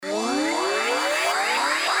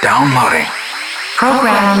Downloading.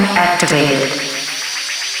 Program activated.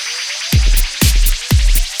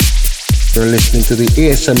 You're listening to the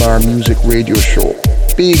ASMR Music Radio Show.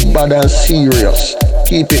 Big, bad and serious.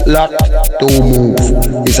 Keep it locked, don't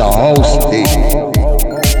move. It's a house thing.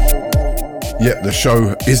 Yep, the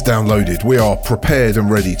show is downloaded. We are prepared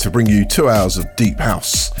and ready to bring you 2 hours of deep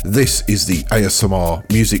house. This is the ASMR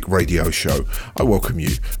Music Radio Show. I welcome you.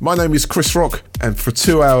 My name is Chris Rock, and for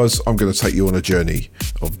 2 hours, I'm going to take you on a journey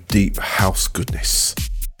of deep house goodness.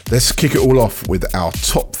 Let's kick it all off with our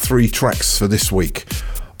top 3 tracks for this week.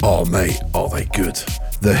 Oh mate, are they good?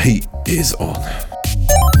 The heat is on.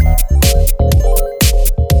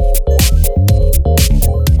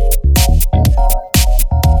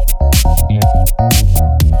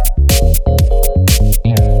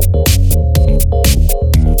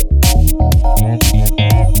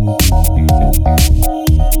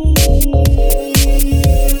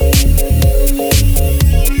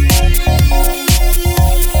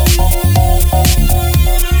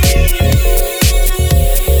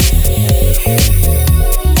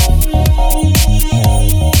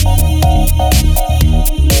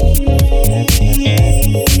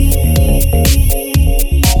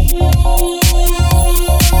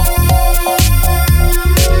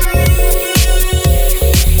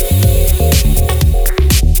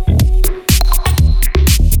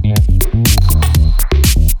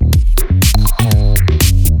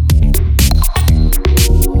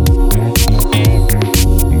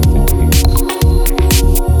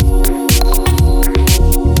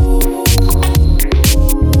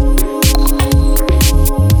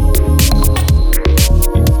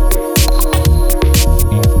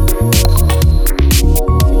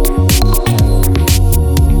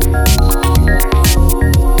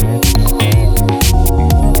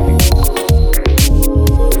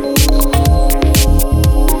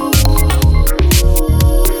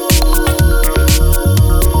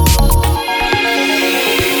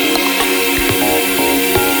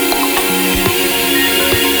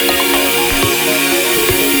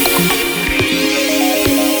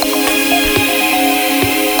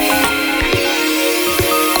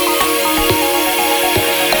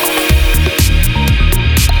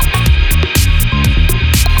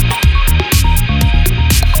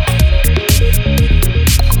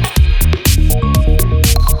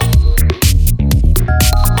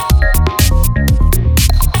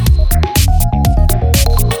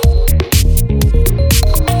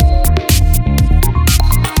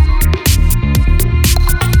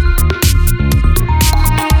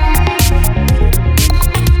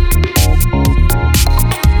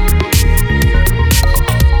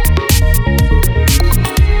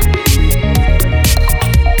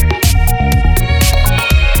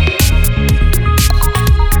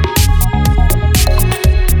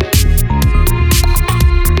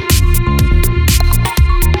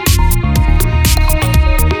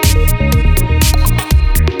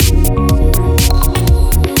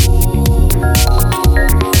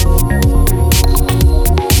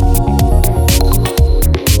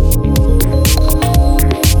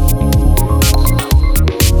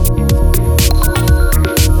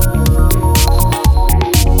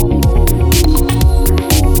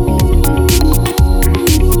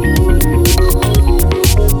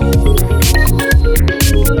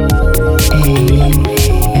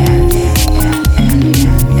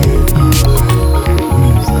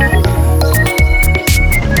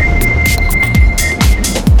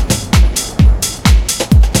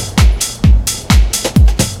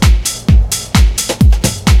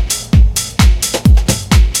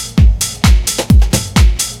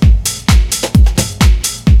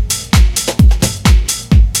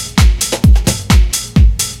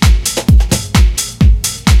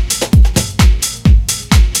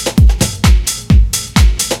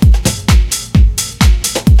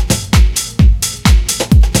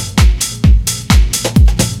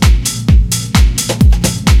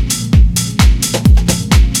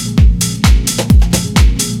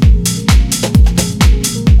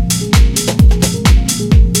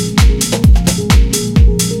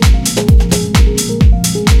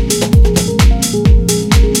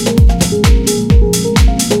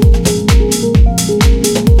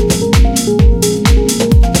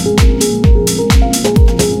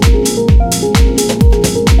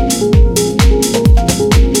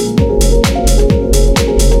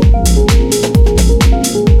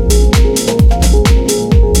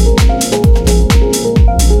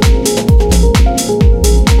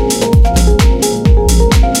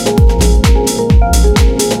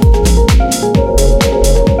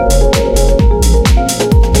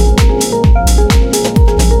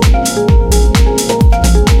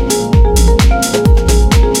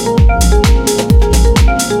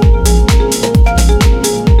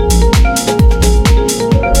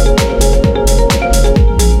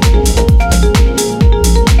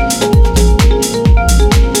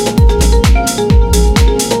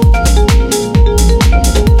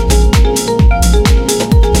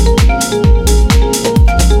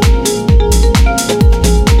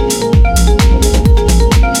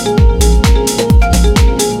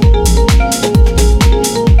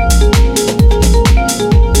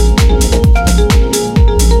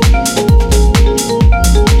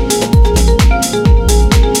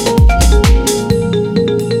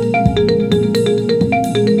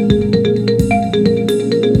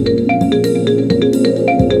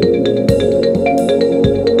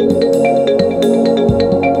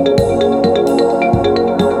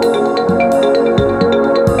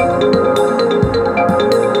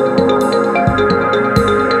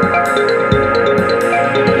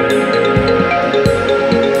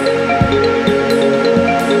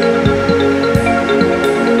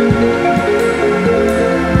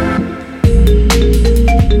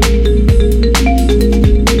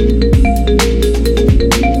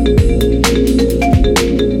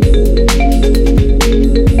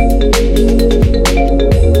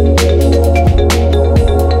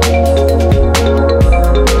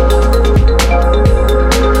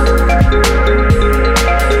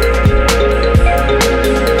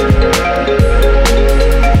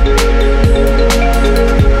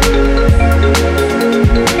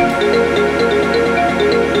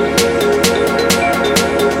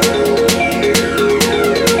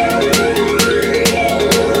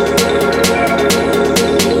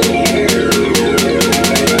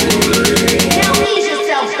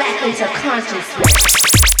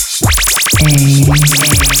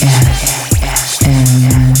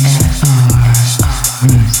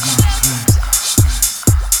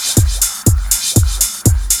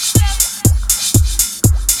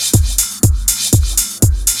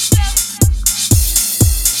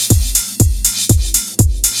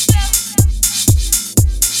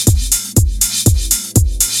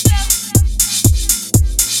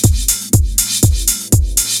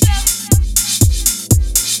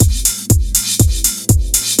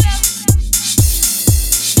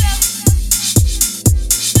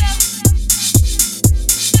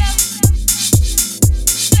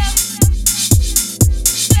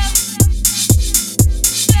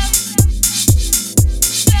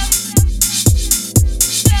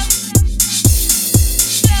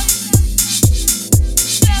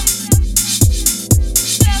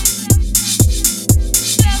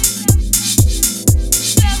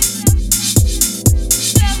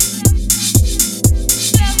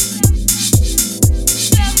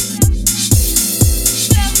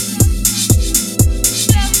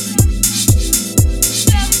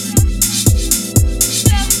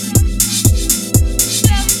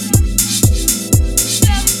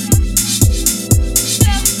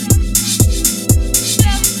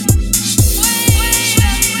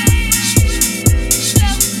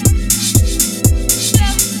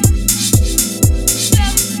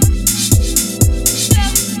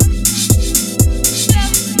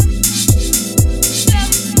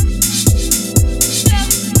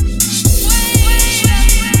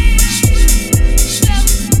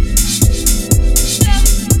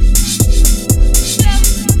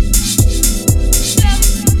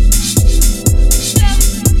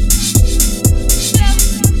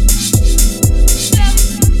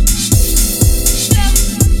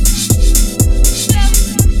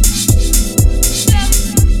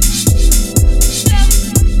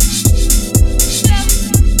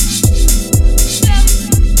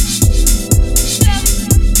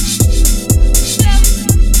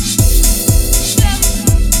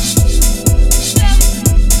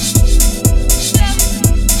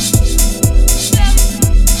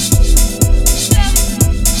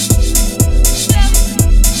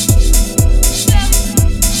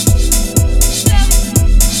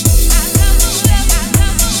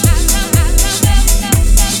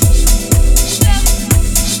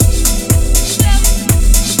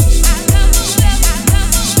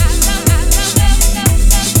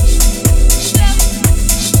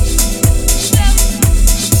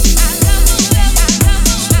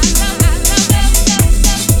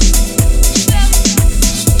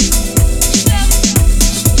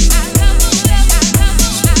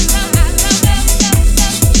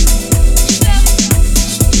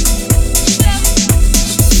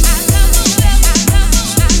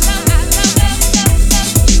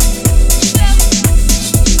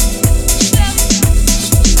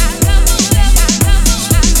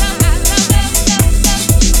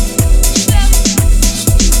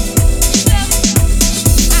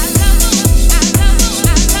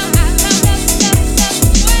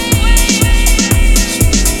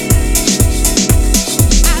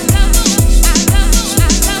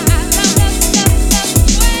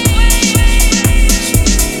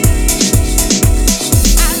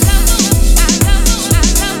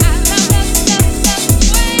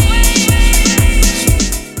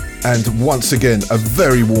 And once again, a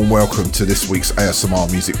very warm welcome to this week's ASMR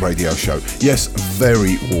Music Radio Show. Yes,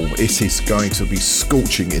 very warm. It is going to be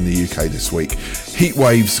scorching in the UK this week. Heat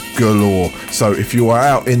waves galore. So if you are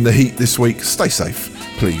out in the heat this week, stay safe,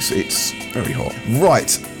 please. It's very hot. Right,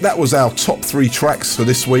 that was our top 3 tracks for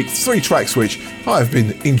this week. 3 tracks which I have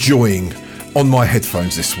been enjoying on my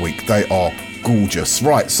headphones this week. They are gorgeous.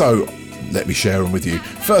 Right, so let me share them with you.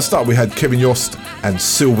 First up, we had Kevin Yost and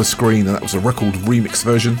Silver Screen, and that was a record remix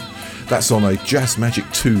version. That's on a Jazz Magic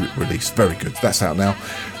 2 release. Very good. That's out now.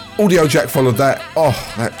 Audio Jack followed that.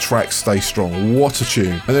 Oh, that track, Stay Strong. What a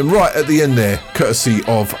tune. And then right at the end there, courtesy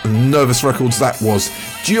of Nervous Records, that was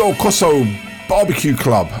Gio Cosso Barbecue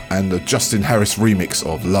Club and the Justin Harris remix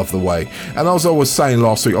of Love the Way. And as I was saying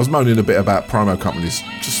last week, I was moaning a bit about promo companies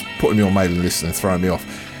just putting me on mailing lists and throwing me off.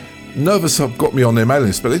 Nervous have got me on their mailing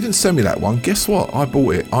list, but they didn't send me that one. Guess what? I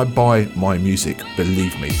bought it. I buy my music,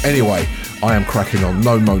 believe me. Anyway, I am cracking on.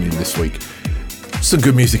 No moaning this week. Some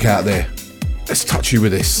good music out there. Let's touch you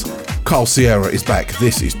with this. Carl Sierra is back.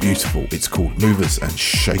 This is beautiful. It's called Movers and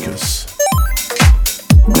Shakers.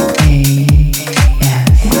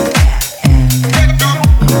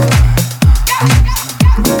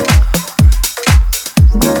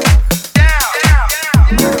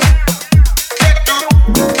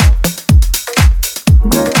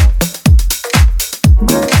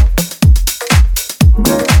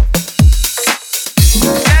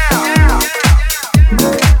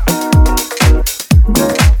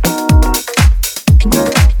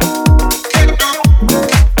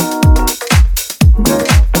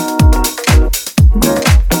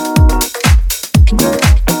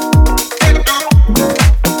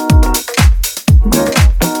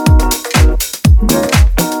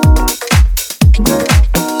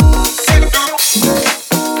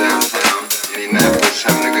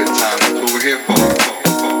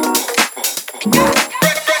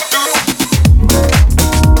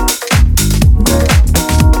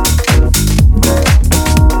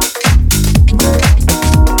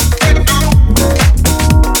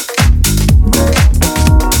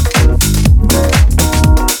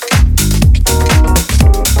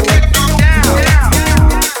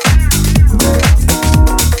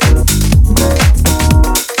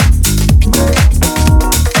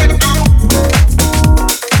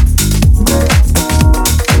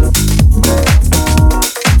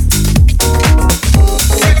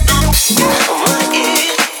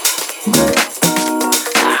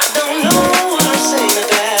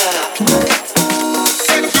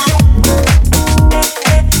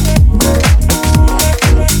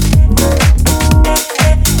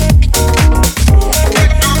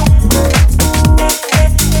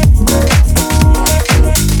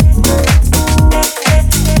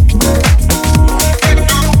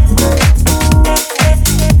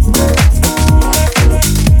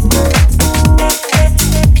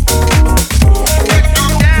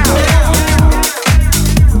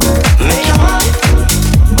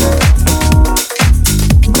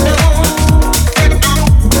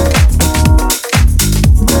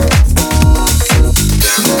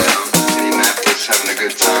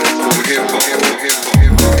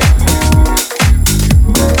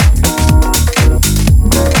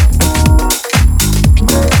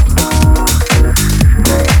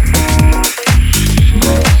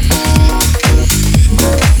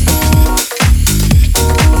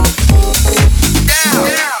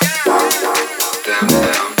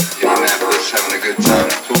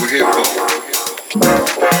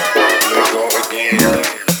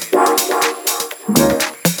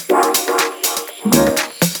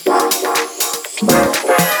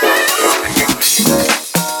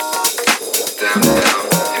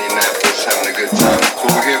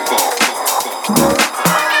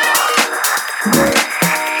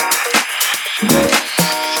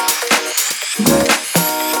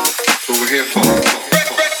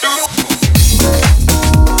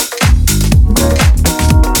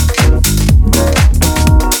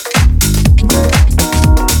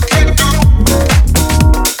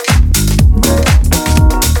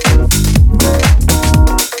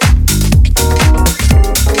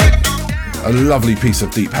 A lovely piece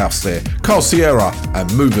of deep house there. Carl Sierra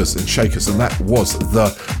and Movers and Shakers, and that was the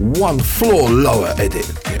 1 floor lower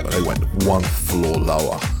edit. Yeah, they went 1 floor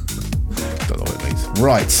lower. Don't know what it means.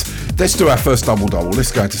 Right, let's do our first double.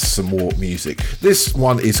 Let's go into some more music. This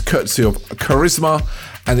one is courtesy of Charisma,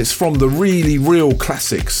 and it's from the Really Real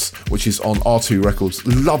Classics, which is on R2 Records.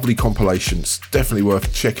 Lovely compilations, definitely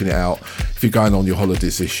worth checking it out if you're going on your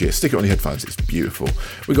holidays this year. Stick it on your headphones, it's beautiful.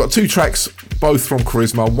 We've got 2 tracks, both from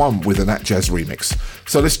Charisma, one with an Nat Jazz remix.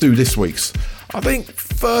 So let's do this week's, I think,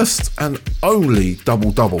 first and only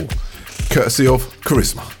double, courtesy of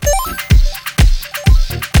Charisma.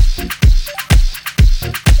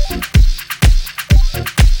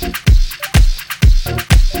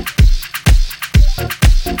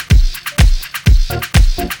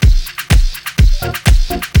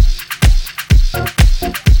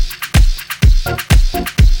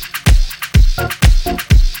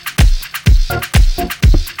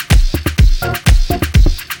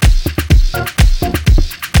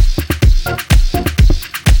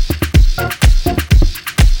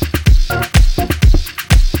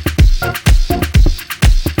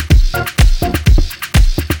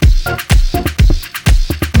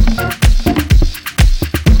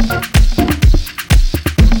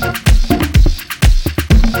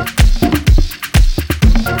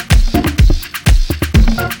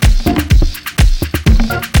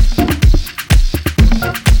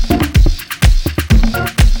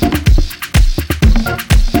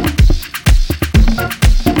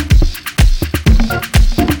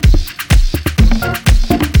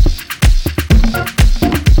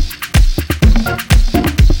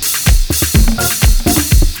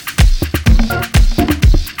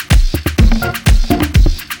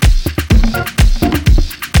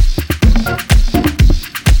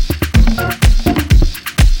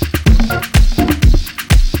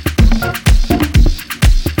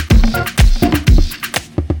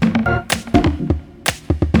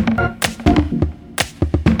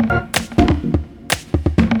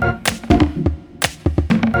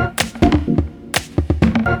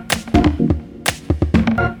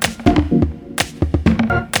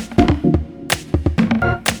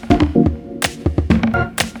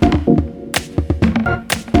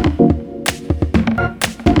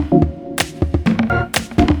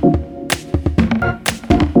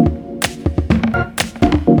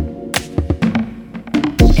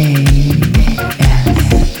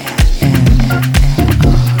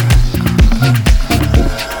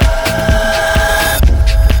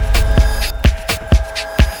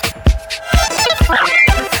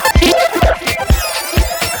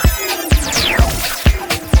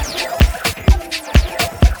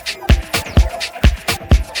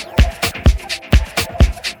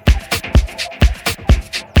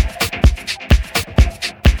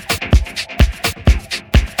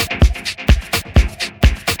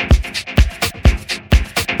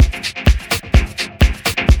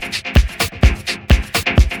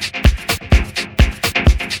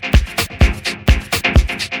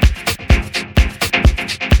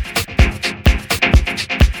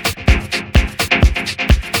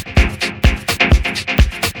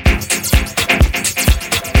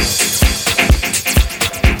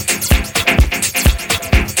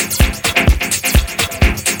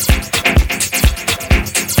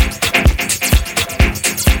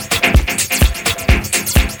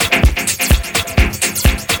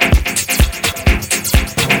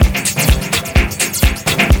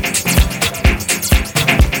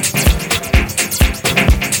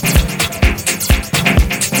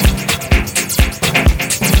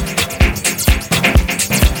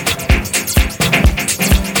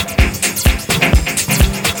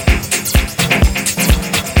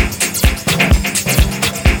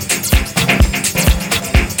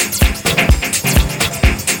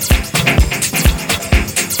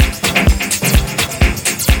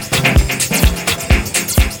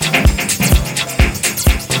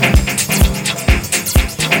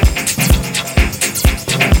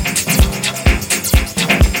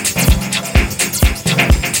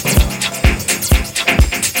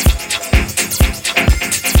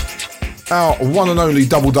 our one and only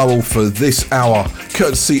double for this hour,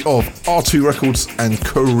 courtesy of R2 Records and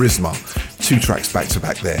Charisma. 2 tracks back to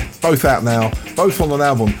back there. Both out now, both on an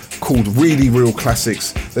album called Really Real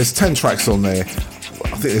Classics. There's 10 tracks on there.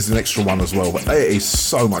 I think there's an extra one as well, but there is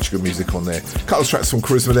so much good music on there. A couple of tracks from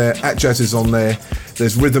Charisma there, Atjazz is on there.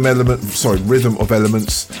 There's Rhythm of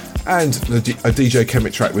Elements, and a DJ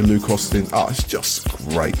Kemet track with Luke Austin. It's just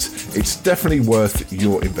great. It's definitely worth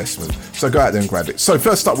your investment. So go out there and grab it. So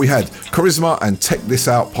first up we had Charisma and Check This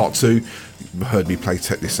Out Part 2. You've heard me play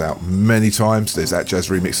Check This Out many times. There's Atjazz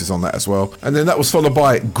remixes on that as well. And then that was followed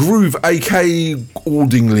by Groove aka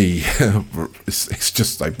Aldingly. It's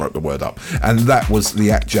just they broke the word up. And that was the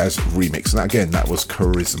Atjazz remix. And again, that was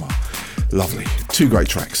Charisma. Lovely. 2 great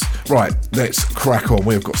tracks. Right, let's crack on.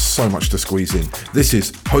 We've got so much to squeeze in. This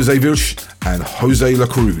is Jose Vilch and Jose La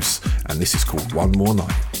Cruz. And this is called One More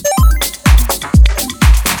Night.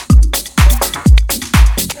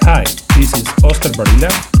 Hi, this is Oscar Barilla,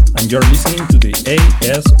 and you're listening to the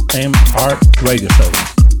ASMR Radio Show.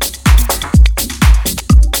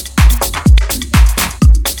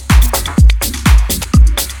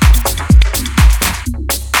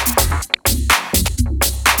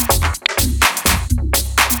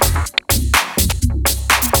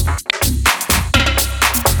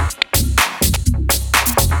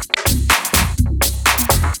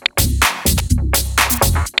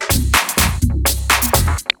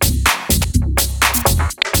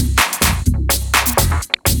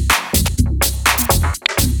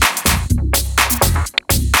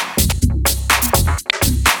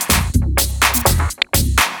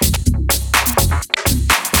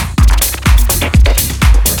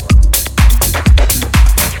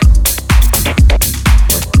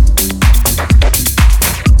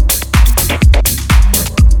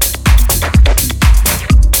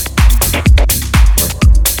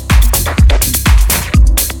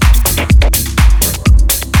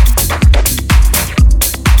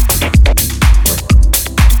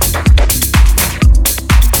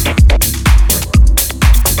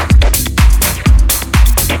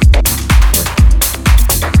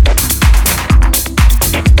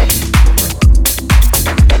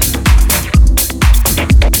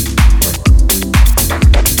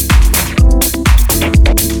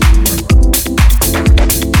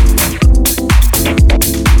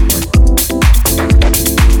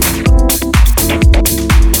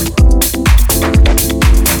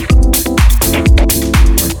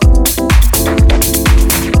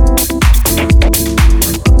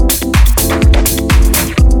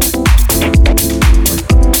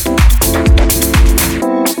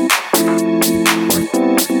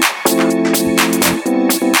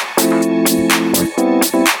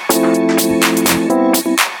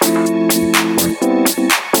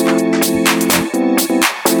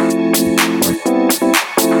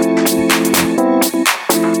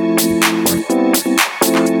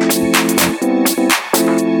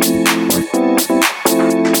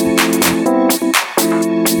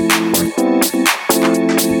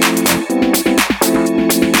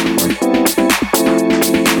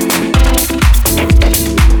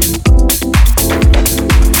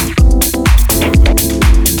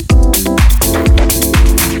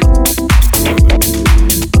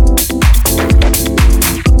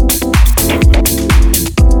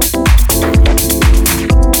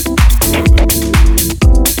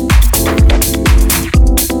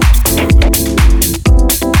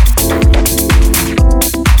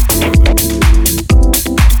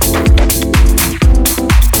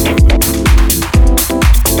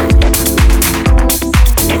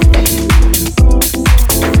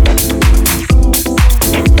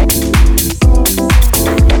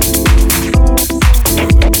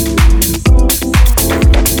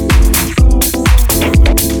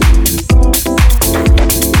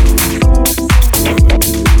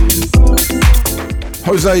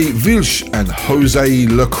 Jose Vilch and Jose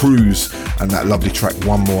La Cruz, and that lovely track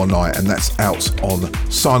One More Night, and that's out on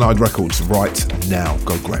Cyanide Records right now.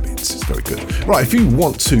 Go grab it, it's very good. Right, if you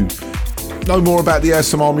want to know more about the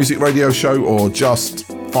ASMR Music Radio Show, or just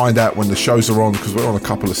find out when the shows are on, because we're on a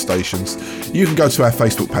couple of stations, you can go to our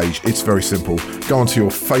Facebook page. It's very simple. Go onto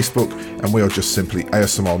your Facebook and we are just simply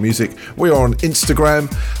ASMR Music. We are on Instagram.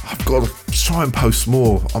 I've got to try and post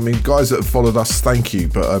more. I mean, guys that have followed us, thank you,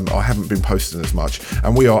 but I haven't been posting as much.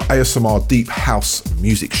 And we are ASMR Deep House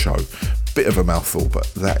Music Show. Bit of a mouthful,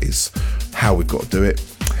 but that is how we've got to do it.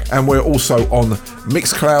 And we're also on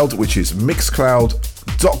Mixcloud, which is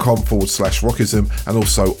mixcloud.com/rockism, and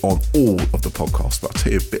also on all of the podcasts, but I'll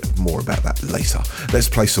tell you a bit more about that later. Let's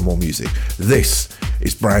play some more music. This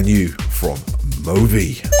is brand new from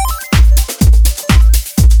Movi.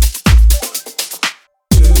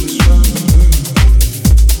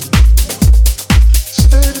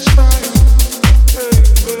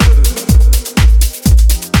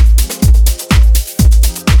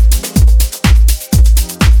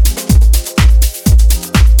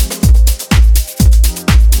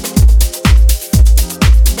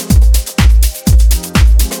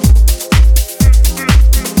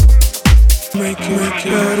 make it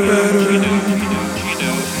better.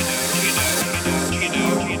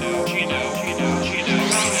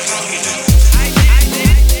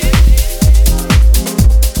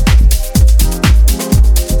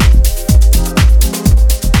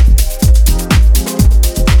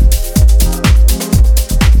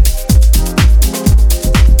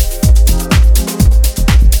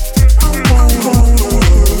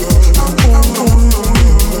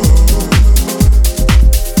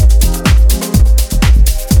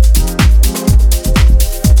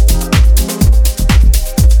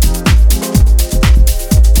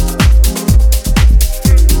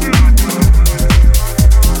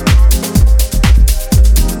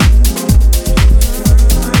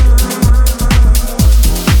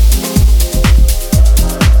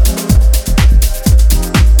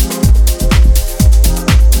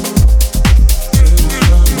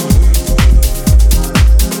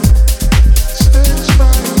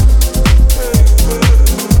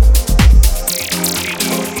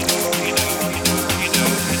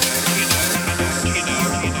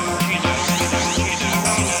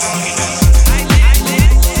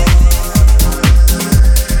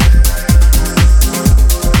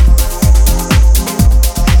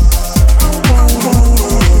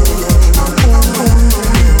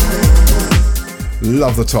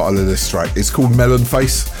 Love the title of this track. It's called Melon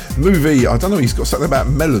Face. Movie, I don't know, he's got something about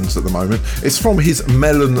melons at the moment. It's from his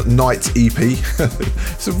Melon Night EP.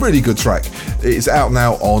 It's a really good track. It's out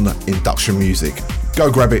now on Induction Music.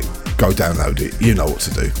 Go grab it, go download it. You know what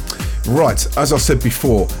to do. Right, as I said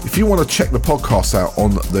before, if you want to check the podcast out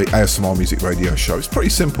on the ASMR Music Radio Show, it's pretty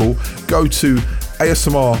simple. Go to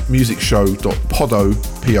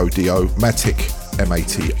asmrmusicshow.podo, P-O-D-O, matic,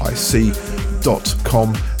 M-A-T-I-C.com,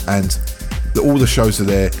 and all the shows are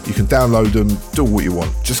there. You can download them, do what you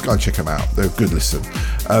want. Just go and check them out. They're a good listen.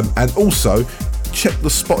 And also, check the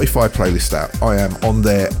Spotify playlist out. I am on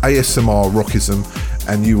there, ASMR Rockism,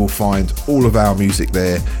 and you will find all of our music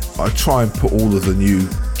there. I try and put all of the new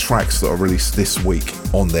tracks that are released this week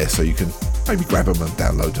on there, so you can maybe grab them and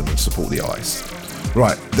download them and support the eyes.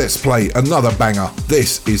 Right, let's play another banger.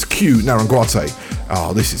 This is Q Naranguate.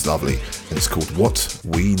 Oh, this is lovely. And it's called What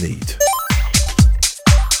We Need.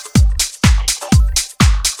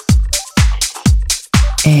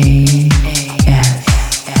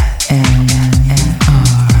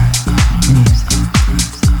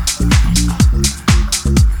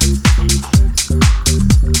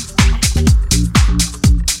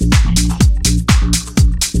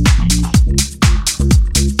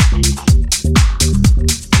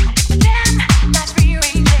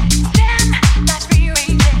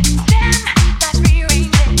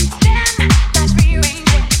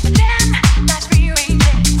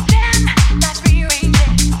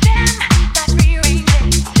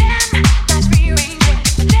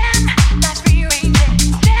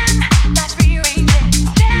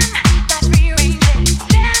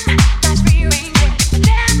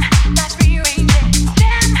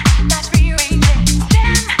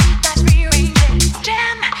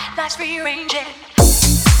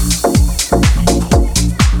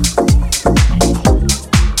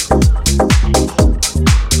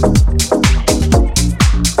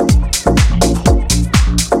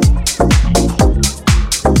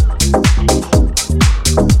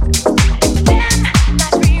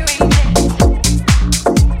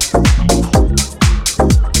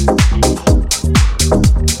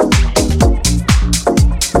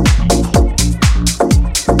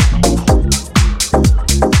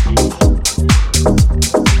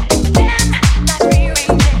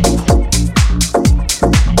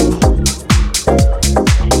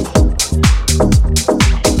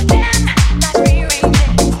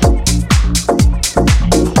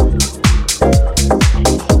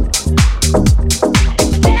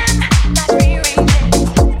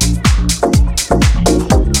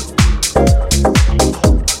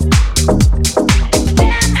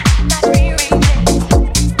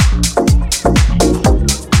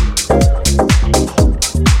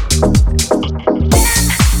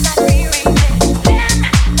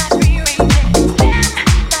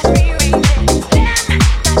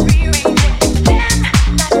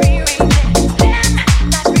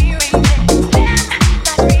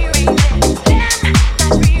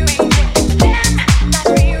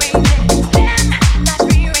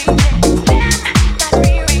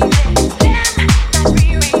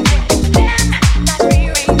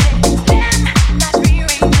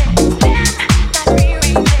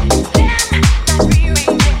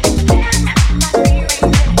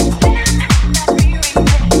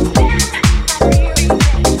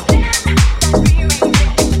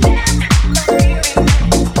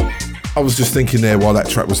 was just thinking there while that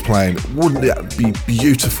track was playing, wouldn't it be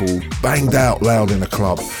beautiful, banged out loud in a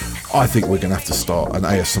club? I think we're going to have to start an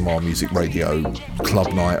ASMR Music Radio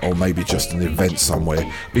club night, or maybe just an event somewhere,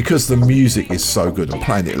 because the music is so good and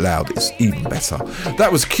playing it loud is even better.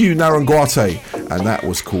 That was Q Naranguate, and that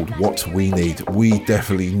was called What We Need. We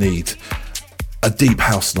definitely need a deep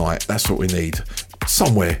house night. That's what we need.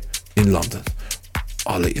 Somewhere in London.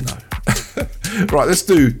 I'll let you know. Right, let's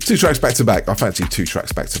do 2 tracks back to back. I fancy 2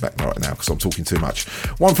 tracks back to back right now because I'm talking too much.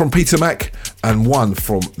 One from Peter Mac and one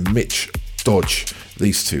from Mitch Dodge.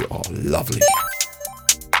 These 2 are lovely.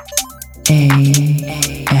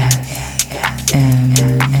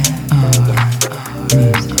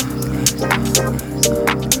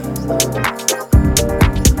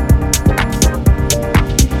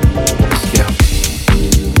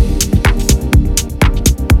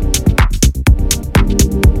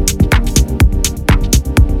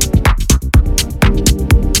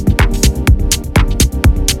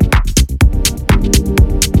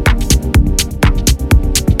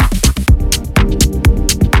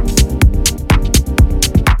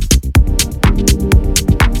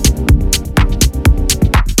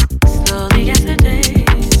 Slowly as the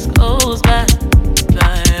days goes by,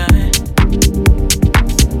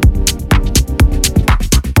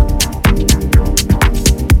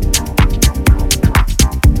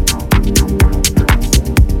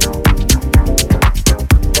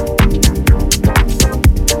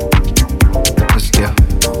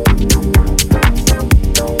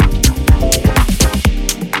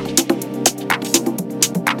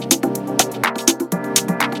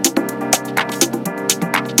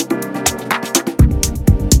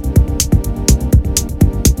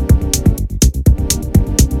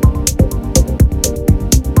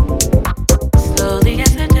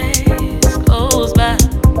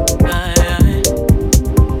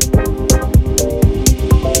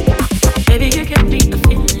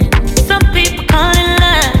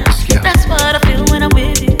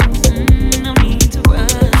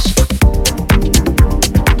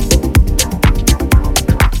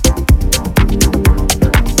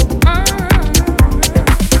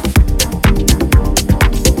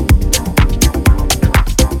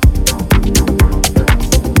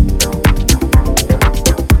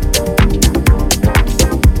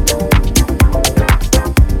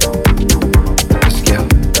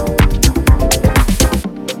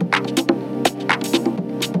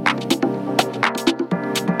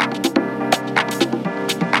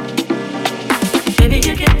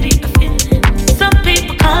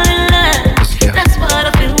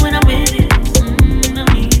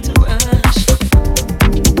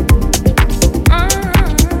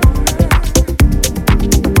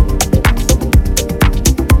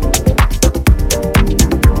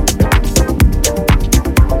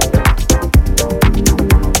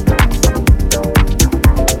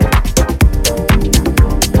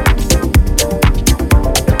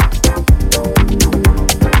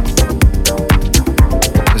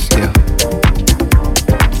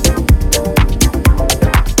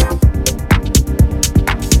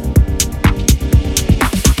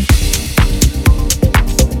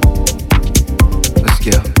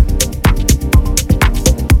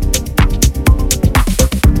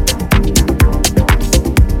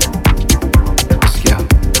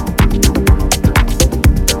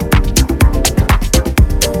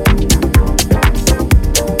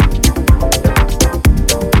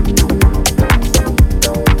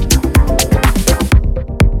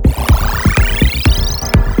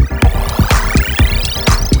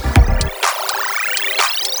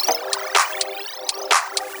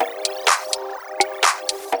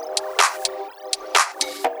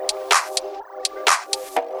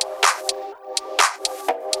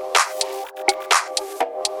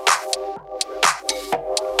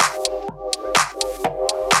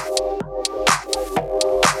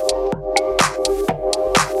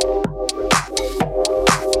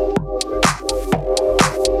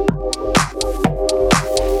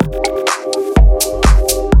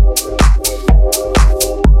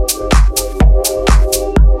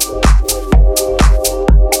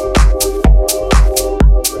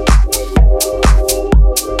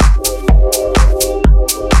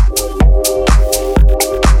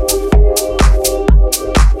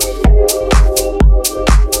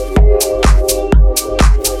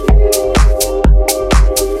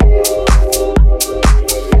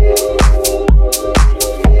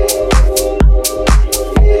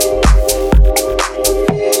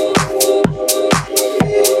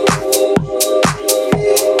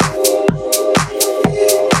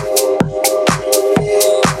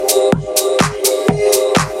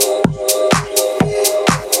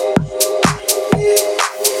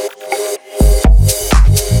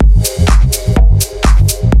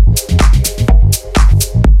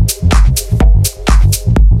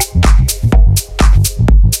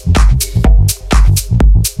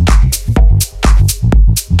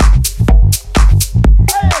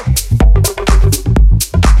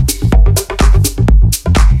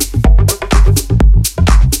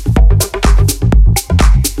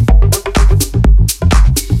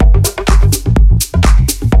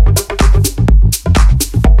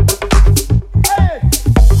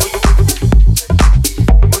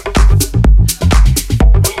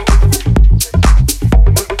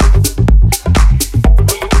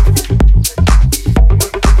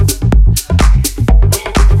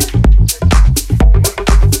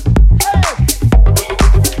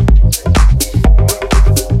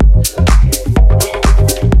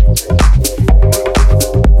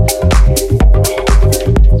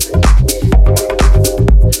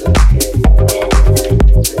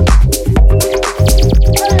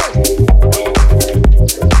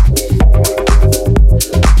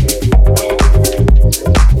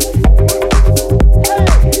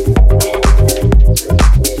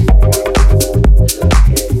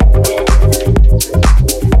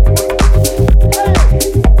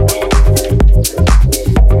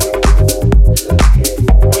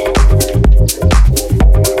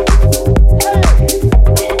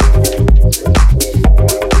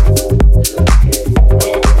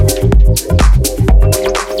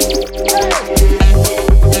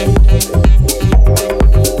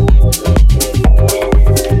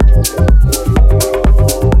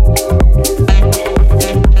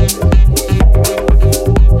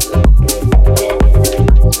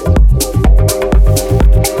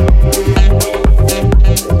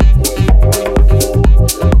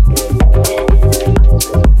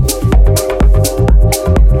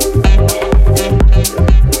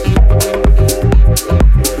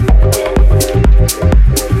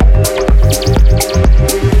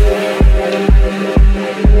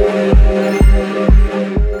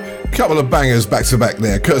 couple of bangers back to back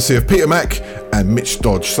there, courtesy of Peter Mac and Mitch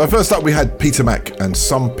Dodge. So first up we had Peter Mac and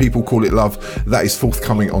Some People Call It Love. That is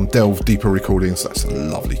forthcoming on Delve Deeper Recordings. That's a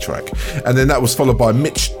lovely track. And then that was followed by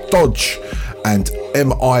Mitch Dodge and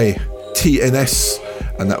MITNS,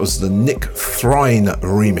 and that was the Nick Thrine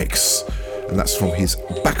remix. And that's from his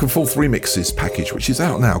Back and Forth Remixes package, which is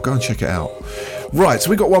out now. Go and check it out. Right, so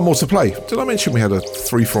we got one more to play. Did I mention we had a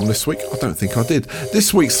 3 from this week? I don't think I did.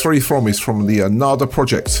 This week's 3 from is from the Nada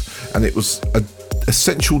Project, and it was a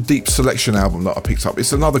Essential Deep Selection album that I picked up.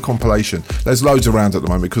 It's another compilation. There's loads around at the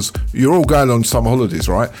moment because you're all going on summer holidays,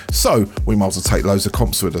 right? So we might as well take loads of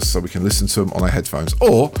comps with us so we can listen to them on our headphones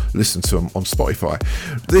or listen to them on Spotify.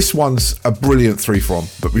 This one's a brilliant 3 from,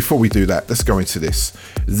 but before we do that, let's go into this.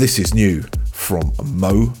 This is new from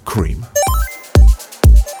Mo Cream.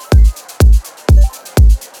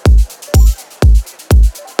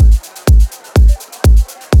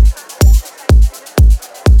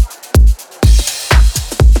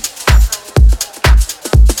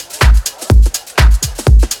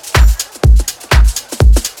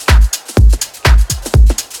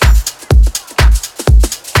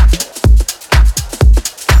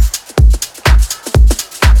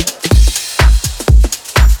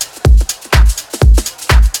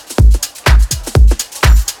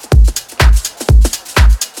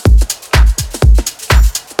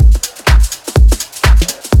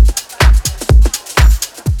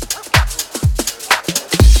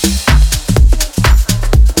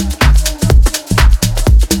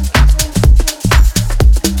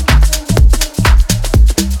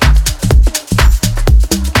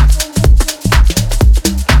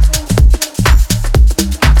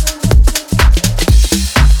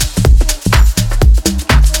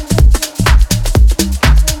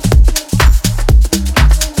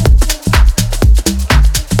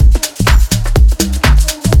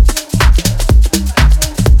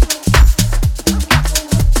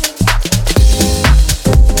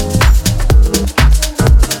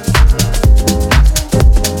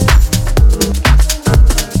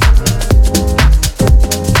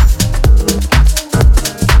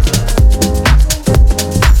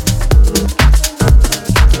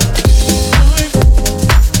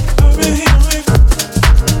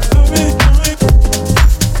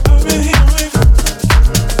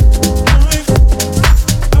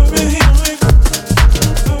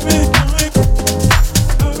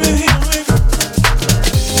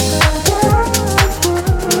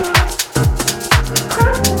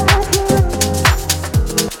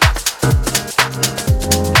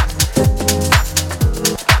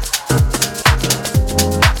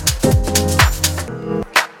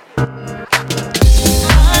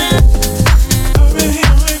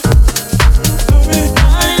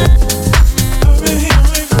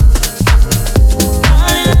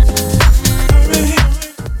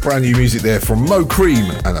 Brand new music there from Mo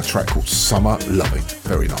Cream and a track called Summer Loving.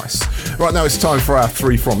 Very nice. Right, now it's time for our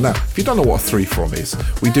 3 from. Now, if you don't know what a 3 from is,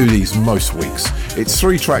 we do these most weeks. It's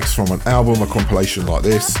 3 tracks from an album, a compilation like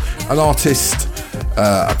this, an artist,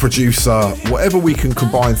 a producer, whatever we can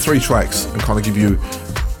combine 3 tracks and kind of give you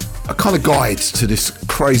a kind of guide to this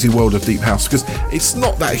crazy world of deep house, because it's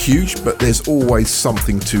not that huge, but there's always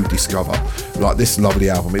something to discover, like this lovely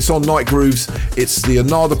album. It's on Night Grooves. It's the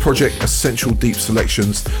Another Project Essential Deep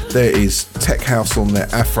Selections. There is tech house on there,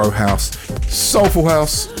 Afro house, soulful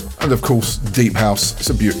house, and of course deep house.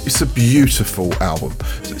 It's a beautiful album,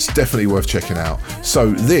 so it's definitely worth checking out.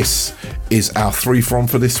 So this is our 3 from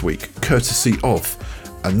for this week, courtesy of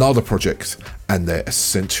Another Project and their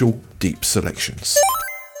Essential Deep Selections.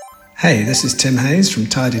 Hey, this is Tim Hayes from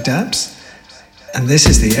Tidy Daps, and this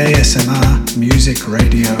is the ASMR Music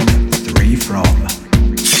Radio 3 from.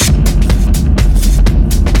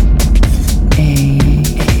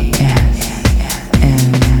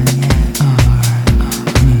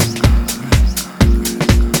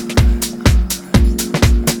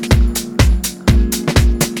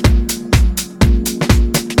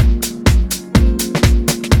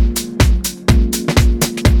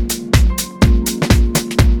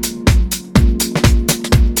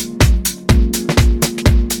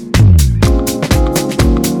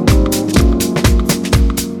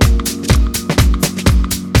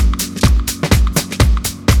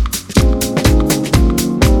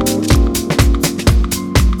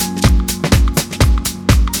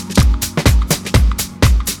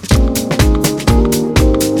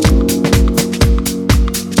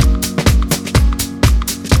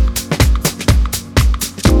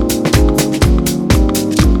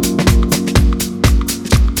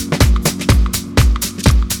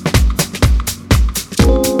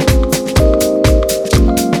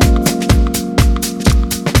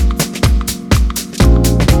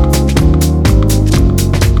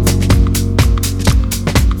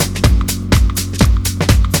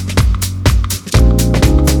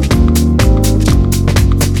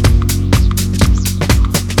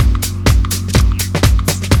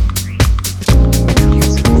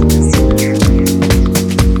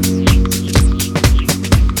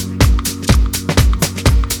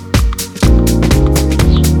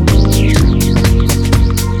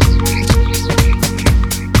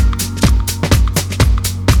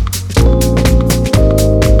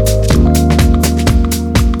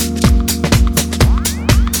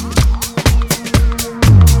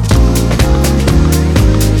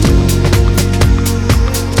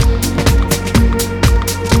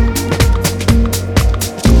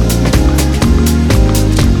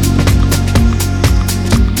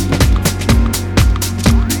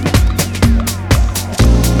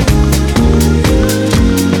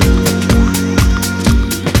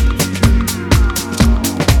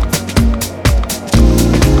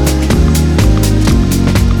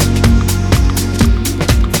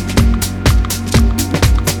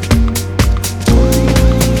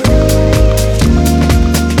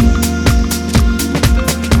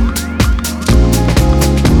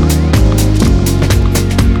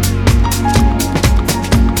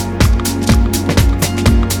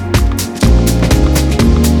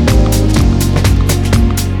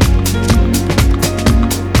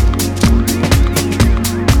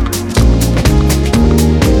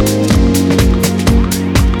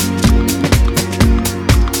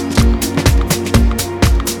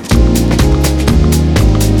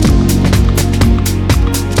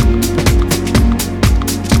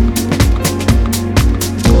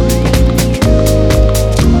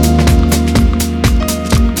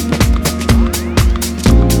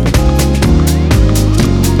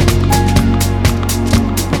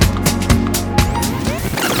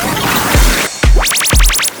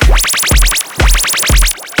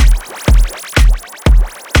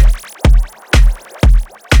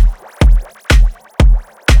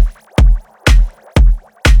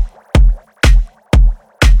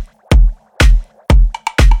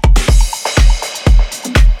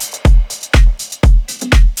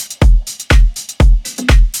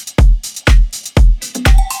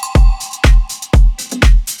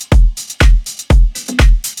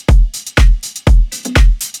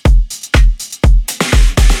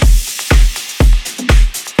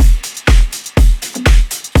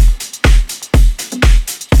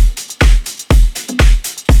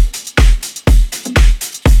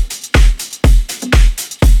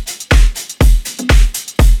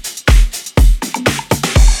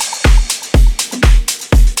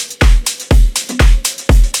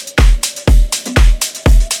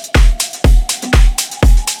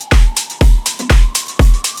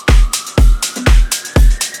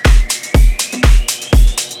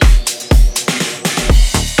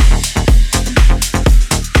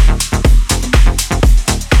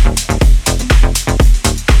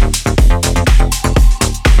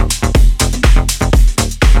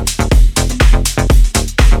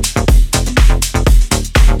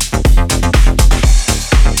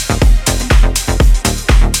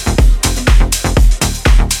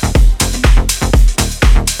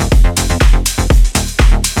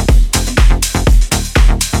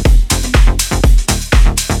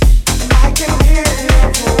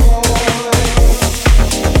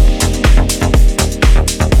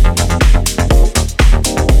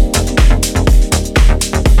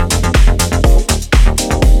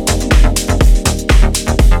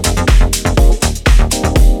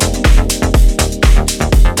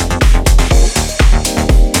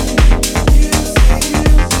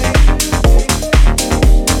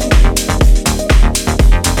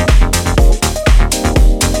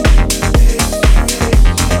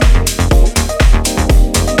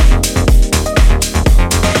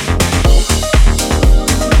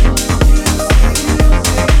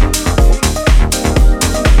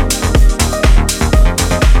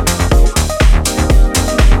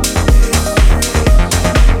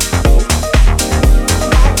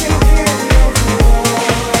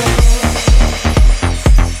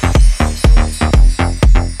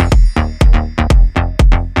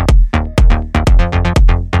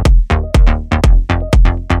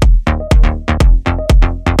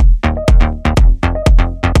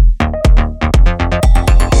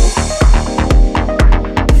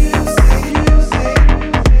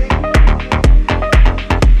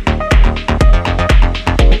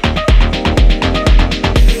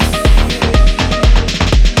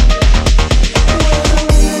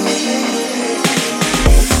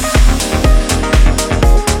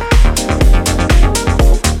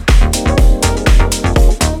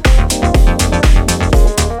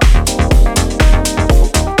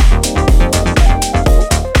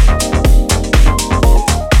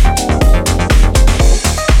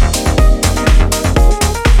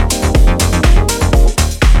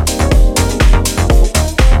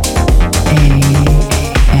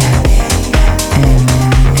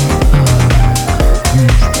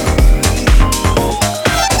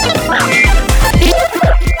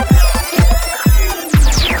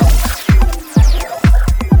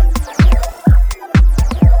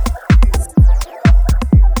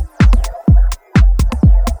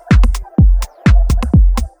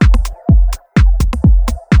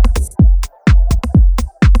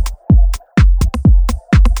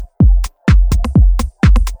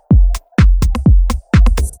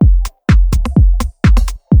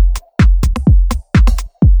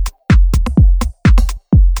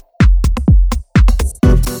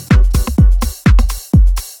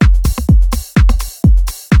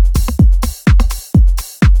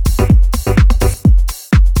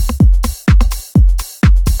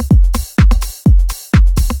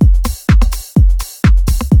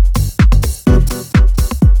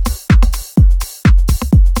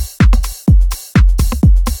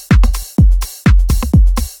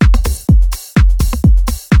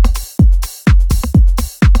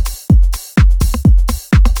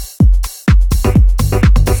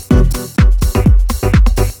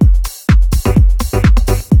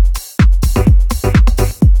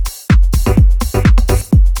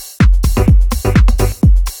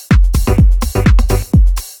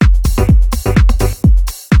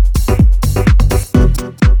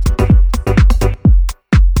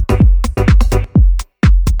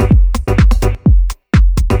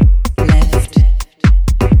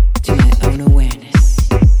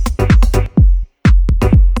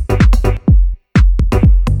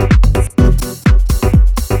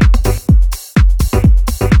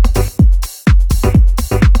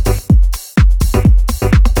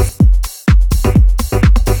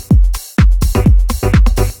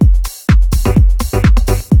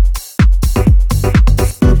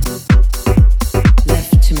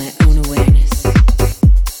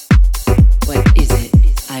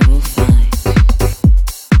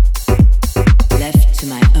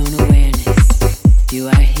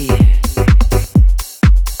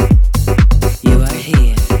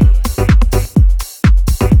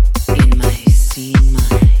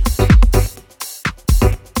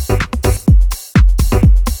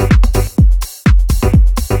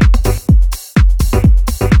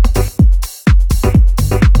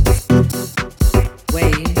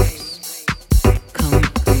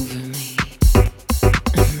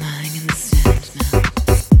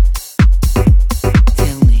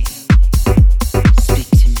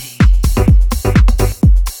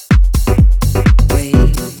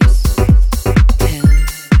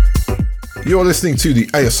 You're listening to the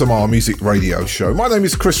ASMR Music Radio Show. My name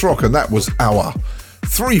is Chris Rock, and that was our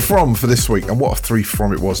 3 From for this week. And what a 3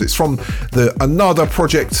 From it was. It's from the Another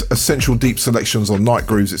Project Essential Deep Selections on Night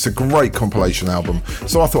Grooves. It's a great compilation album,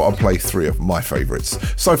 so I thought I'd play 3 of my favourites.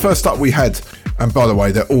 So first up we had, and by the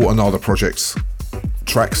way, they're all Another Project's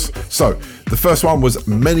tracks. So the first one was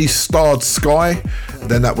Many Starred Sky,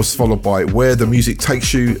 then that was followed by Where the Music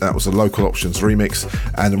Takes You, that was a Local Options remix,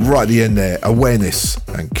 and right at the end there, Awareness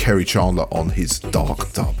and Kerry Chandler on his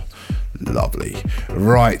Dark Dub. Lovely.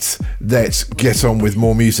 Right, let's get on with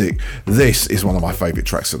more music. This is one of my favourite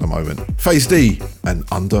tracks at the moment. Phase D and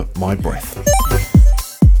Under My Breath.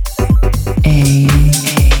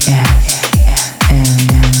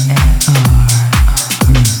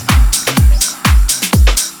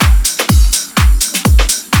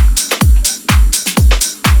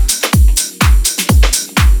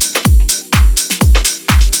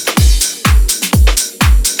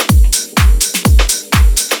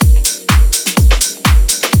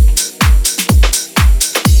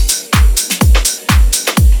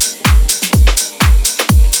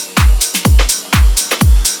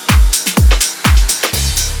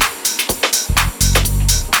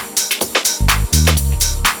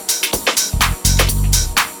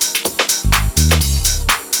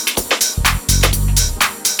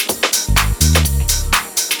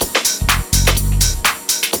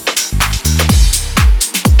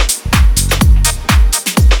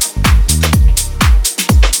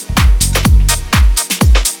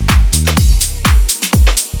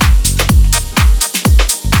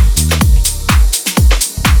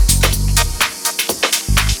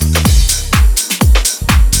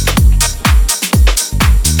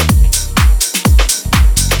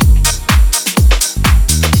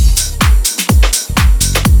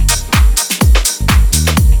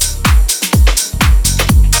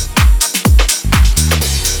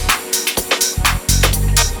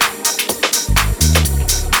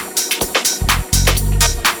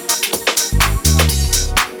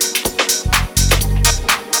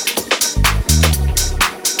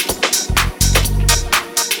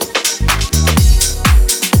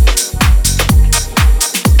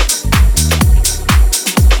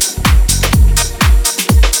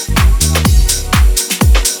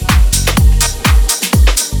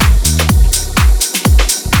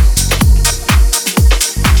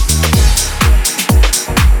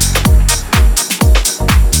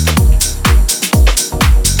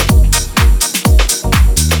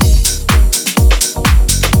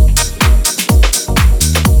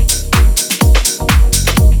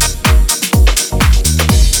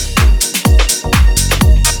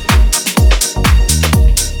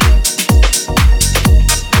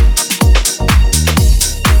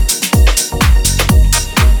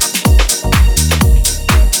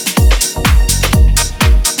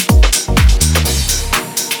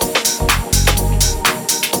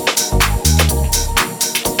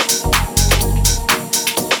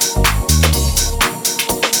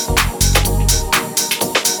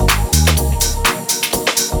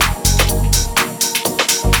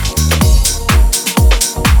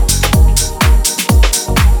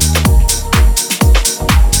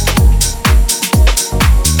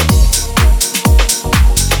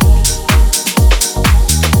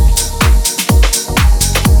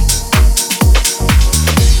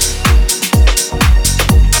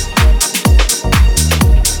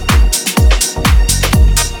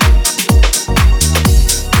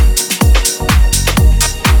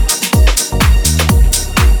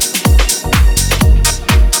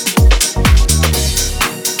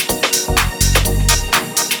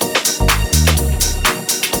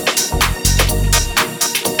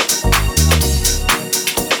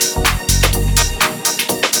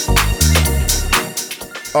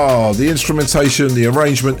 Oh, the instrumentation, the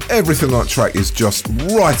arrangement, everything on that track is just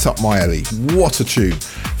right up my alley. What a tune.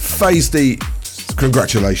 Phase D,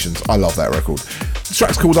 congratulations. I love that record. The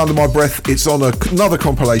track's called Under My Breath. It's on another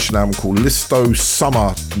compilation album called Listo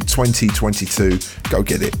Summer 2022. Go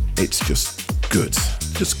get it. It's just good.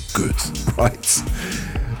 Just good, right?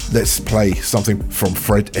 Let's play something from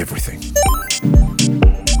Fred Everything.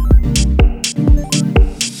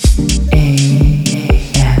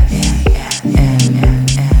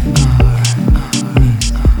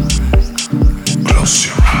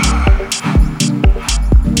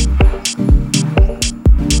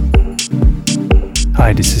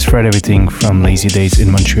 Hi, this is Fred Everything from Lazy Days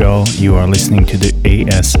in Montreal. You are listening to the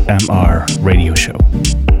ASMR radio show.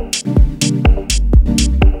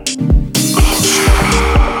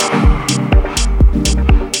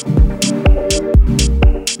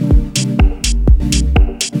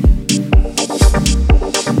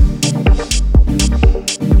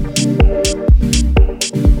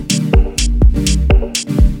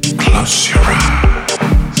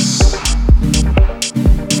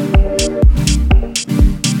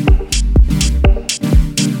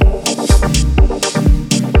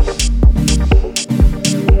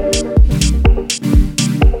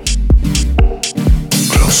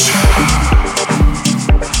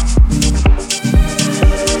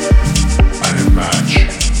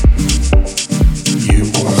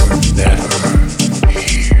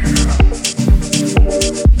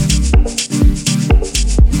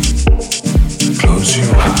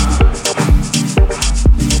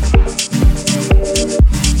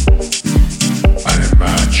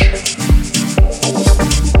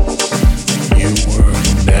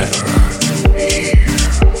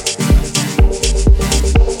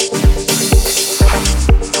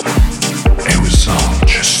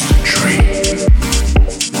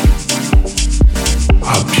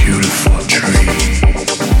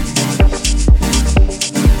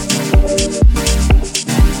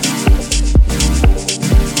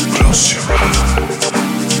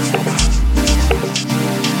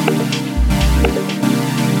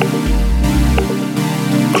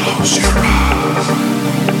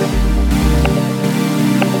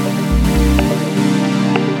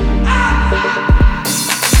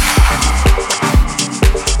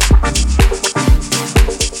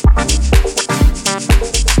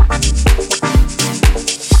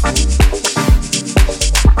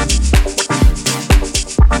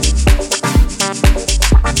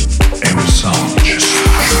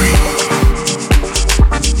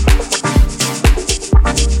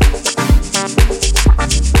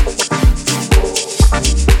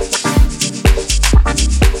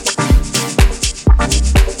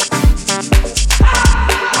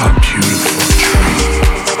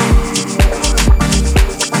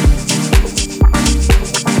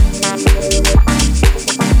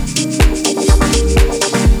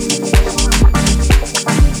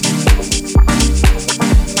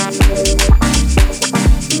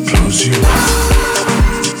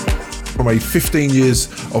 From a 15 years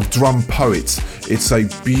of drum poets. It's a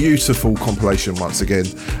beautiful compilation once again,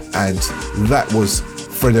 and that was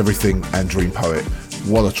Fred Everything and Dream Poet.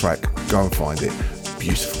 What a track, go and find it.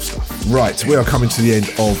 Beautiful stuff. Right, we are coming to the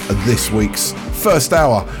end of this week's first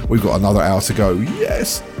hour. We've got another hour to go,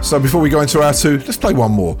 yes. So before we go into hour two, let's play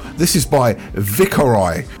one more. This is by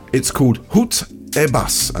Vikarai. It's called Hut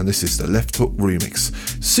Ebas, and this is the Left Hook remix.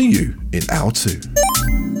 See you in hour two.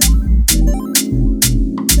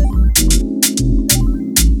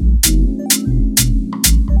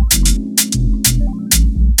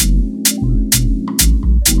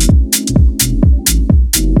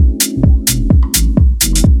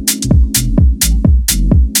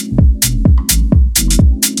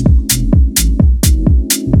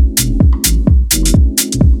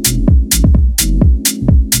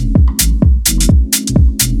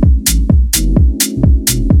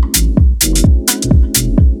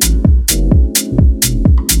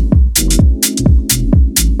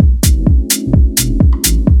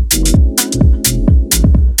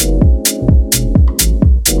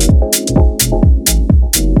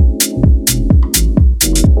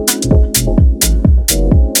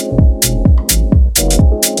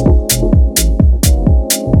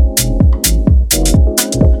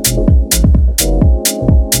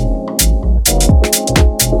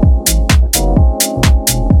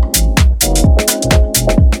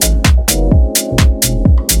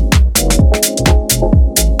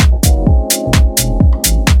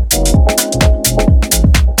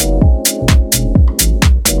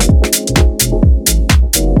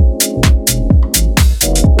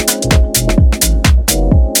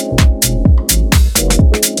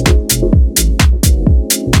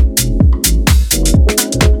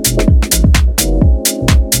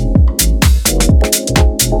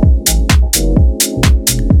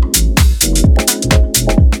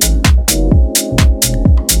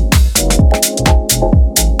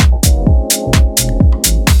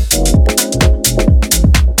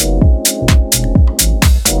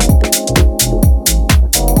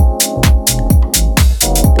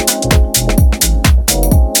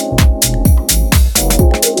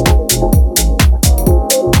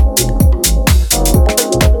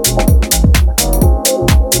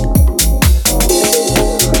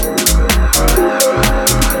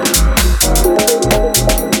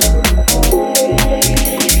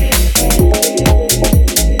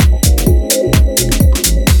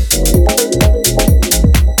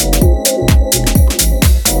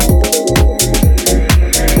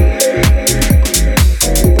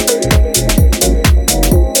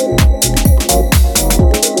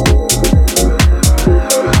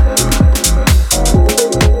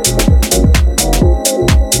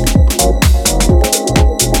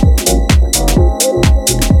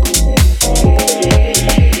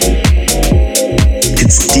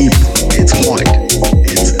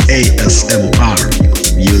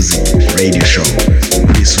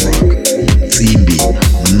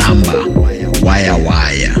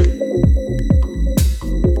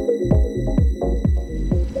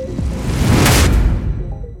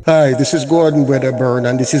 Hi, this is Gordon Wedderburn,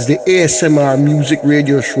 and this is the ASMR Music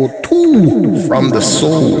Radio Show 2 from the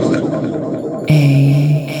Soul. ASMR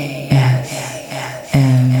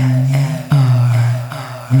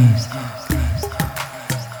Music.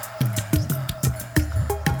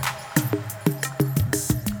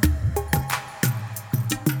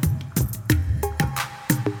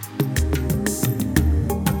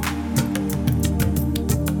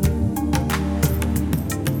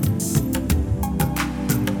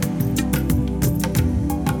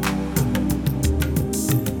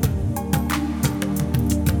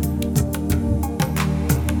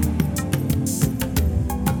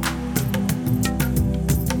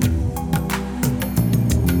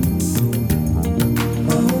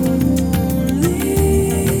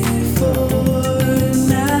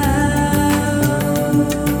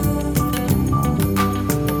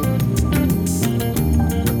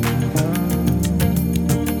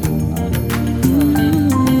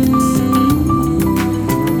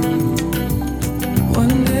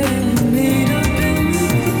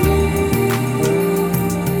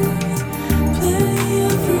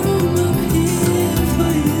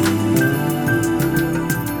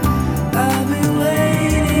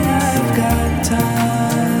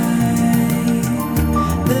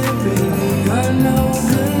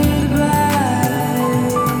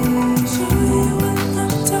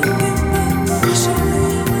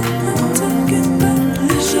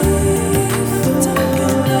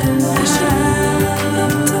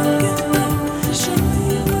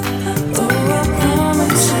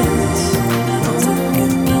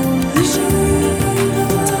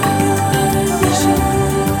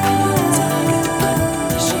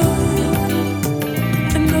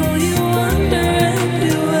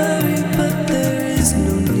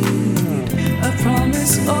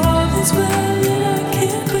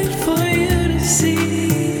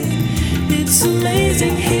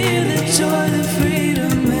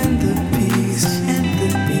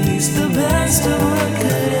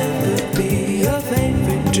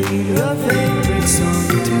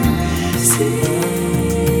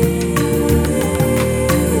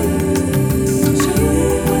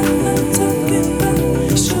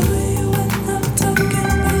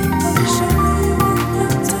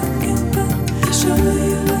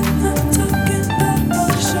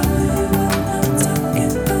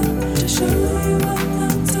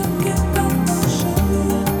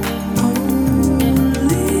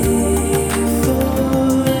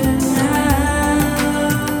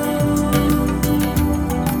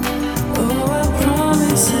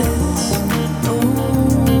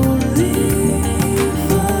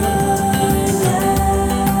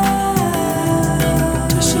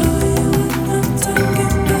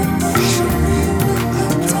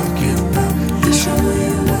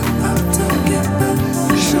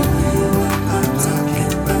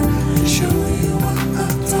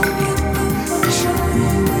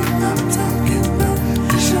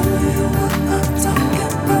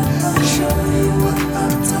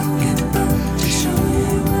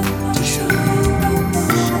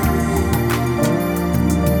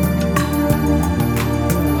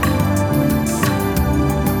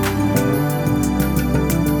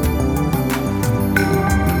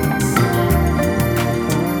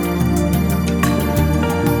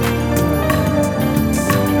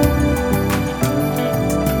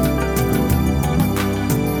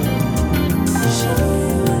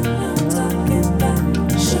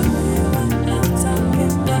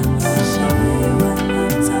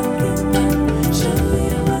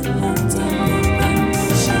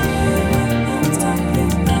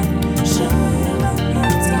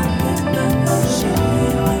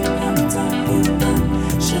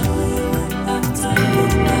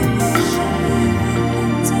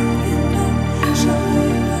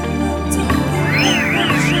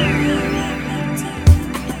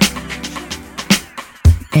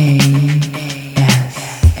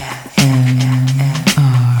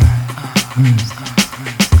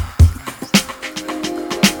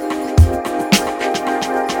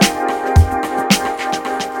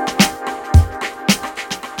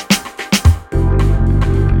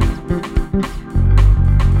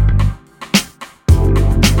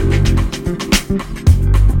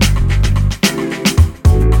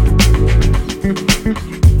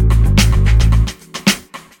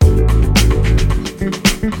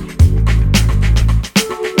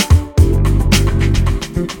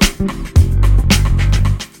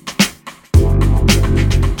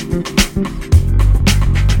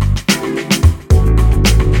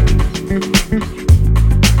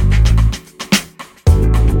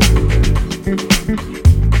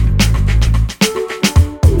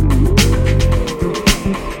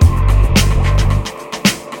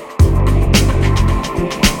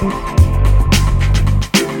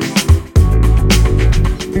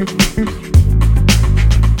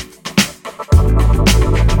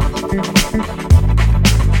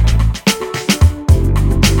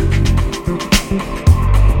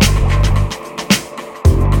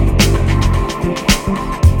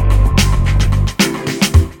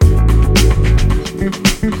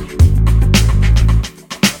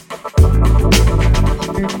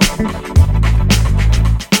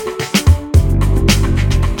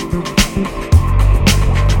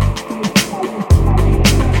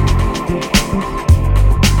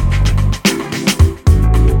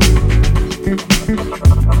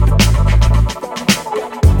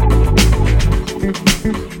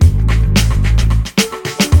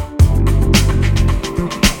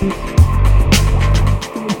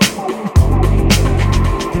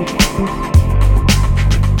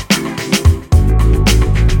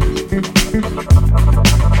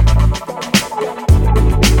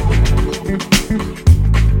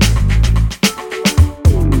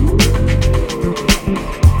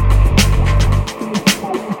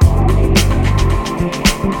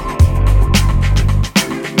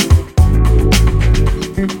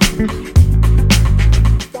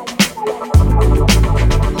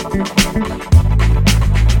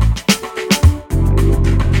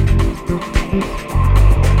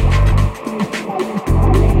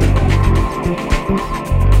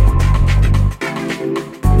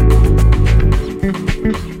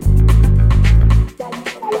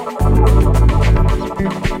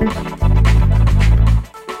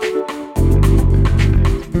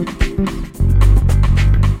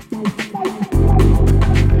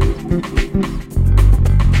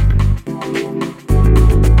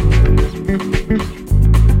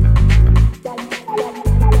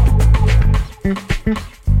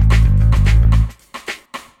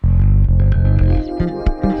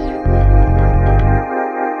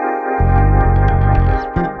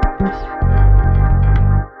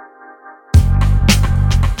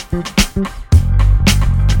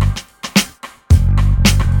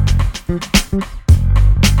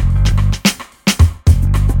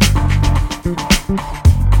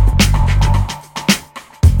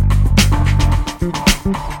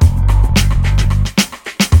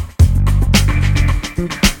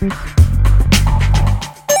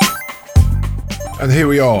 And here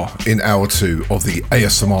we are in hour 2 of the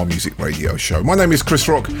ASMR Music Radio Show. My name is Chris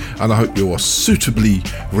Rock, and I hope you are suitably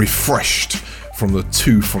refreshed from the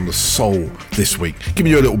two from the soul this week,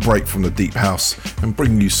 giving you a little break from the deep house and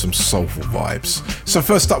bringing you some soulful vibes. So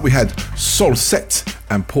first up we had Solset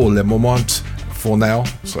and Pour le Moment for now,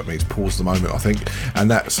 so that means pause the moment, I think, and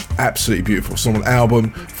that's absolutely beautiful. So on an album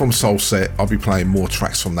from Solset, I'll be playing more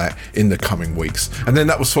tracks from that in the coming weeks. And then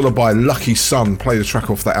that was followed by Lucky Sun, played a track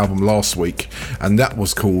off that album last week, and that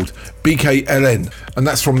was called BKLN, and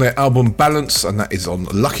that's from their album Balance, and that is on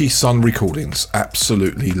Lucky Sun Recordings.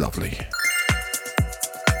 Absolutely lovely.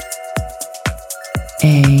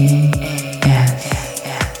 ASMR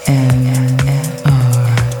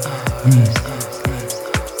Music.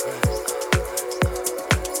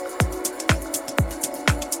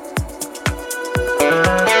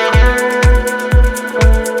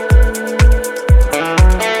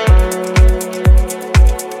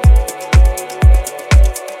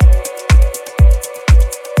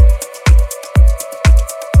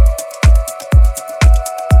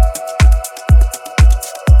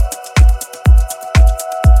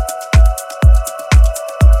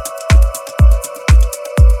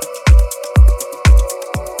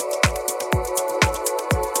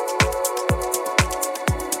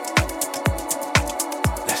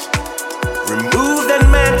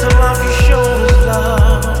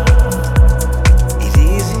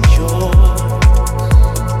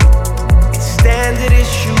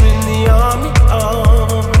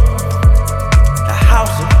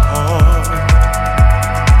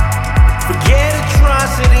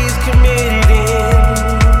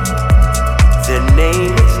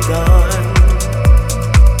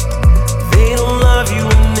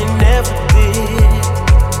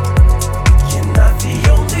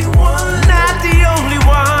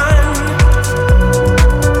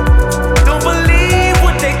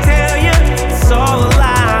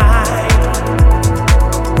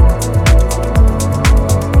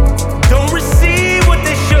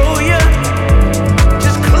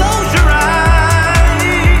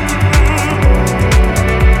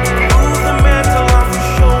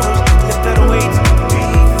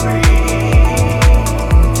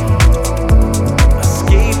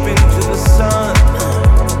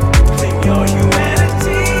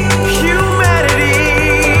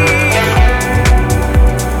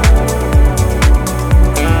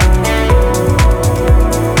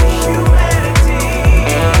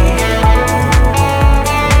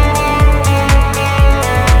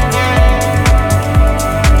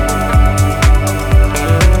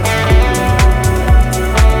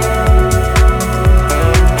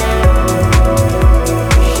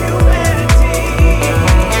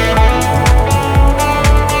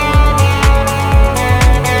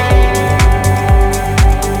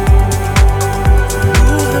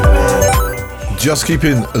 Just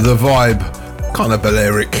keeping the vibe kind of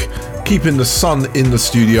Balearic, keeping the sun in the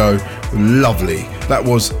studio, lovely. That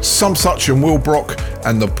was Some Such and Will Brock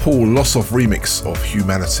and the Paul Lossoff remix of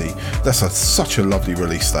Humanity. That's such a lovely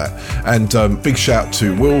release, that. And big shout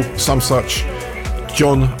to Will, Some Such,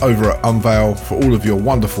 John over at Unveil for all of your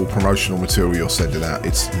wonderful promotional material you're sending out.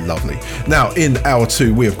 It's lovely. Now, in hour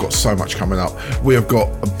 2, we have got so much coming up. We have got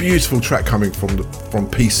a beautiful track coming from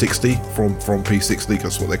P60, from P60,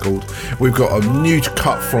 that's what they're called. We've got a new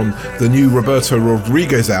cut from the new Roberto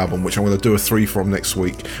Rodriguez album, which I'm going to do a 3 from next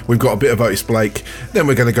week. We've got a bit of Otis Blake. Then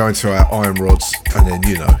we're going to go into our Iron Rods, and then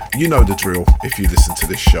you know the drill if you listen to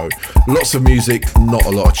this show. Lots of music, not a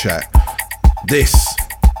lot of chat. This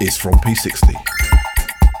is from P60.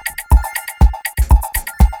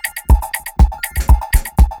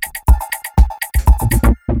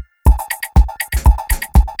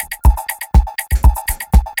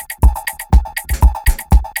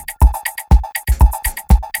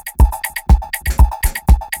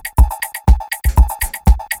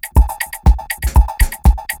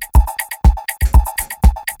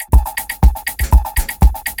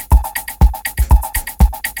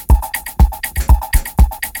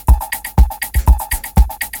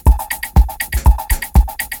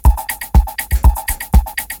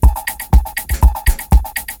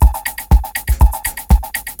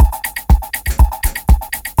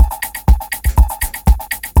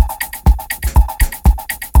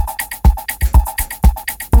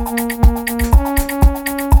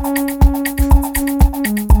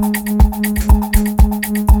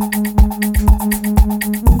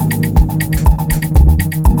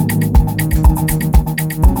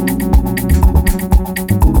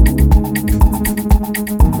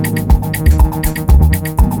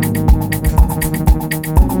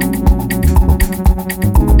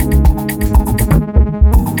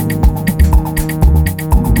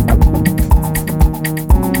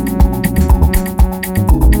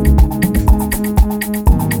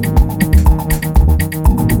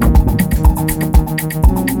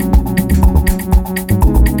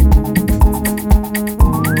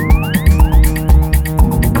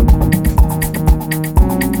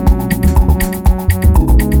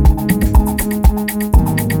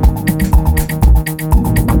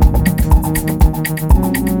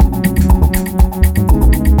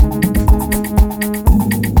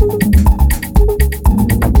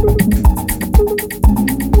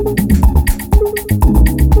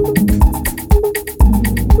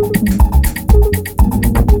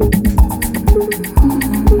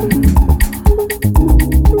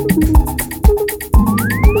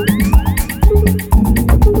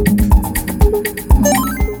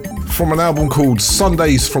 From an album called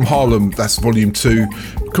Sundays from Harlem, that's volume 2,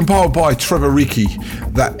 compiled by Trevor Ricci.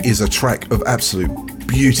 That is a track of absolute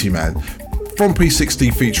beauty, man. From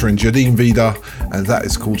P60 featuring Jadine Vida, and that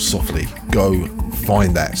is called Softly. Go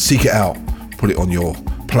find that, seek it out, put it on your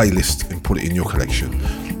playlist and put it in your collection.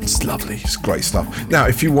 It's lovely, it's great stuff. Now,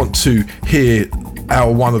 if you want to hear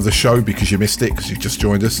hour 1 of the show because you missed it, because you've just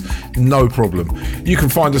joined us, no problem. You can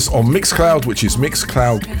find us on Mixcloud, which is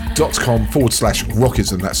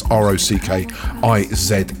mixcloud.com/Rockizm. That's ROCKIZM.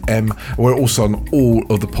 We're also on all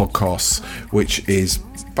of the podcasts, which is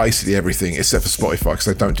basically everything except for Spotify, because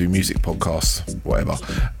they don't do music podcasts, whatever.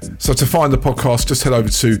 So to find the podcast, just head over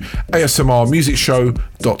to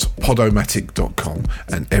asmrmusicshow.podomatic.com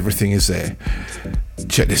and everything is there.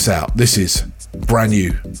 Check this out. This is brand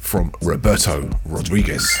new from Roberto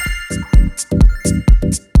Rodriguez.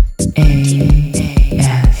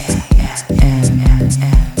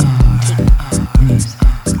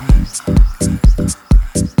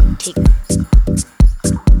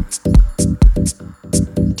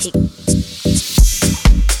 Tick.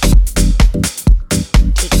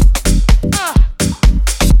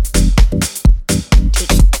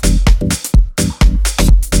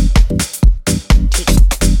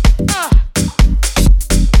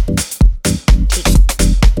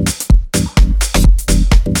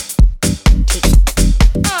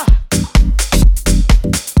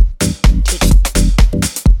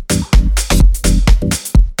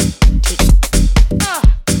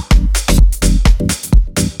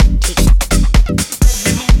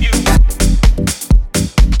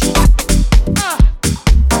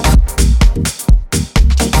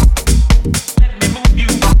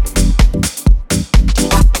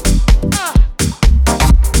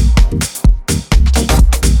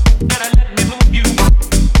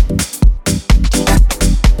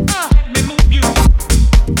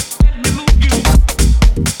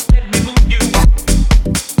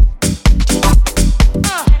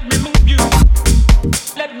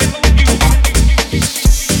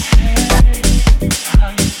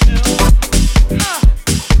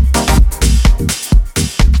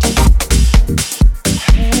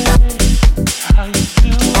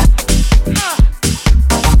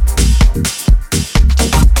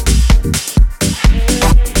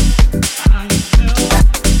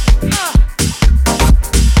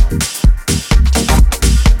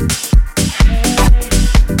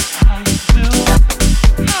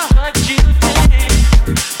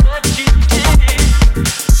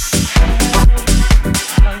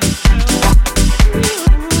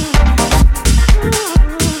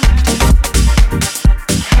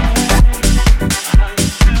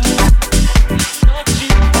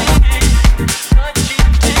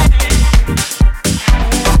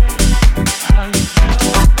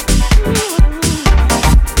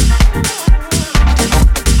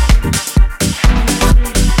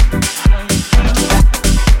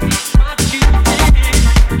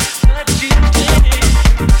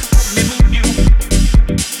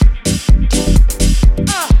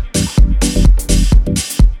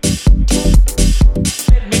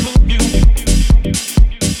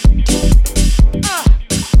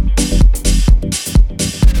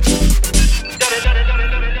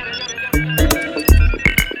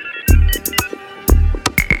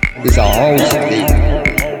 is a house thing.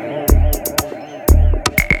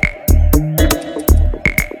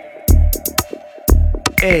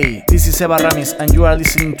 Hey, this is Eva Ramis and you are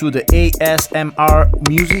listening to the ASMR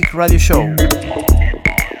Music Radio Show.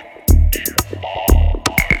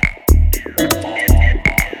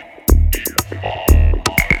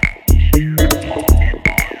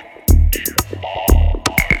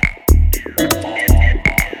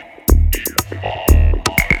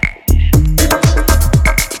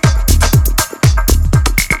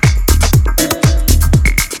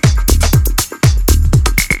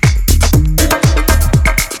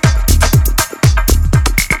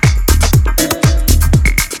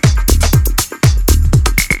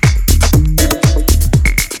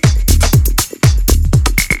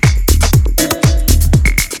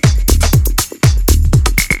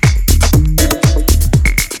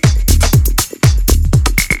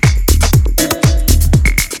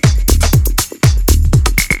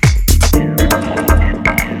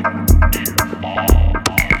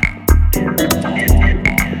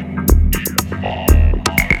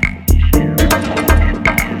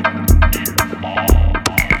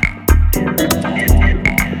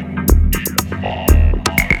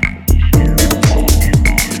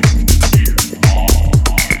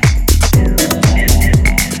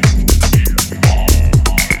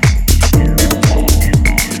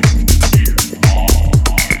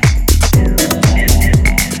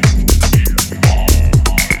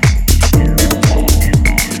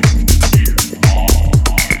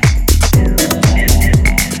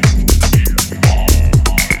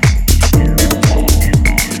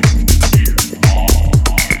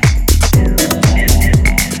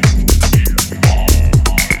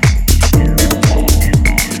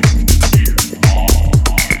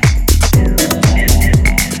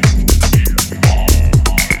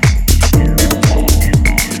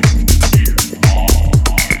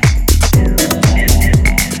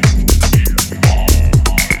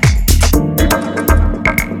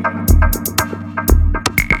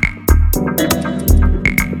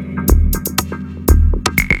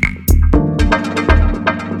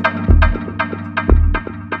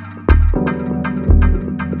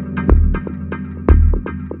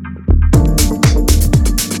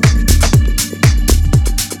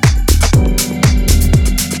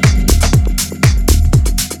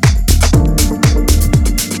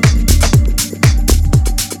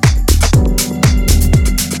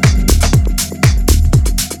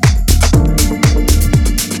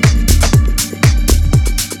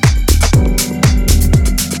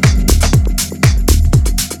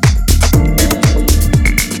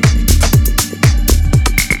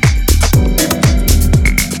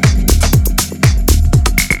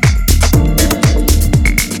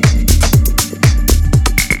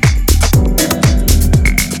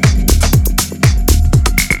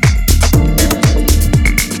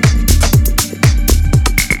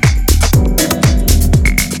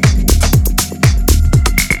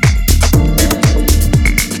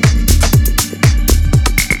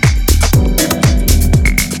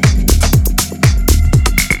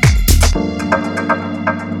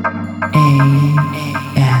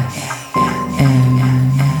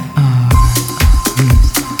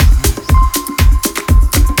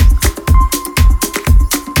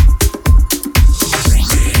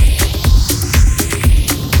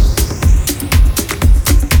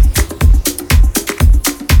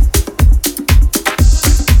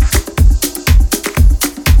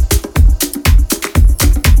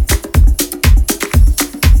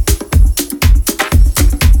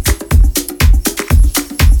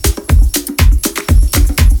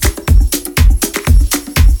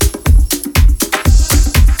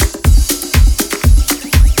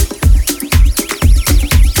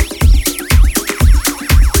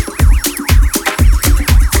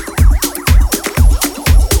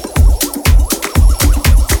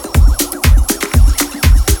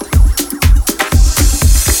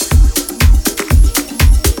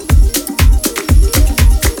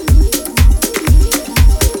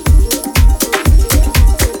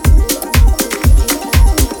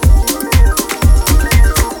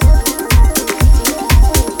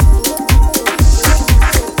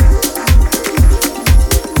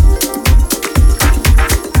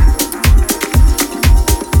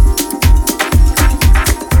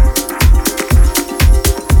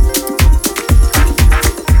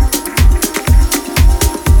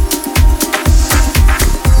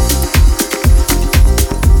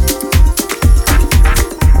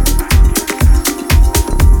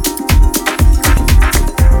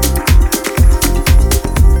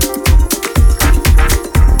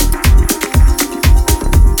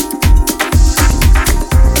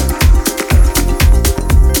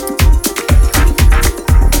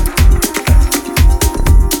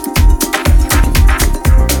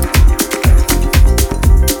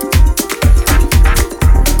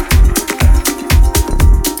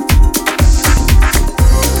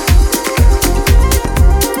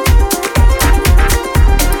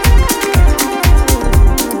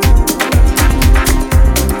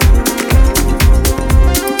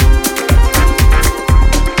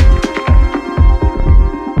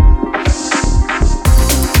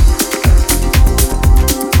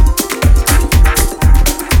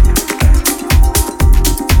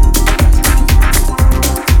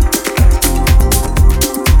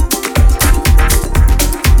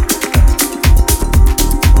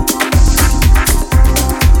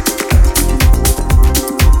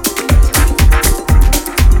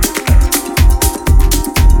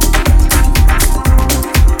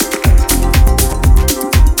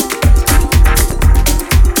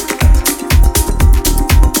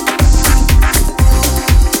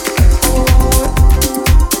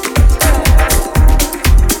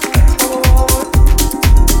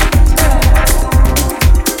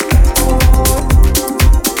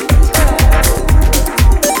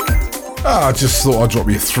 I just thought I'd drop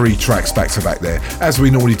you 3 tracks back to back there, as we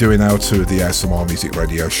normally do in hour 2 of the ASMR Music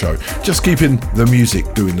Radio Show, just keeping the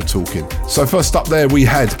music doing the talking. So first up there we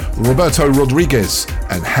had Roberto Rodriguez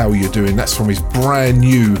and How You Doing. That's from his brand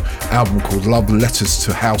new album called Love Letters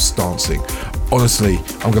to House Dancing. Honestly,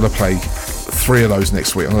 I'm going to play 3 of those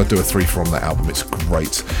next week. I'm going to do a 3 from that album. It's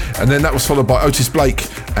great. And then that was followed by Otis Blake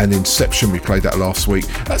and Inception. We played that last week.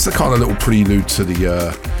 That's the kind of little prelude to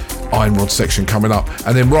the Iron Rod section coming up.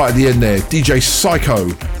 And then right at the end there, DJ Psycho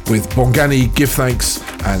with Bongani, Give Thanks,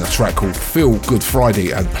 and a track called Feel Good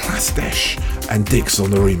Friday, and Plastesh and Dix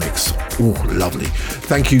on the remix. Oh, lovely.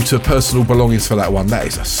 Thank you to Personal Belongings for that one. That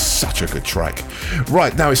is such a good track.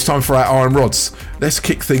 Right, now it's time for our Iron Rods. Let's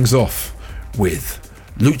kick things off with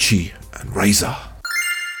Lucci and Razor.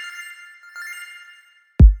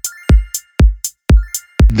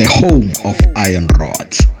 The home of Iron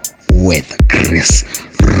Rods with Chris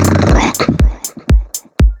Rock.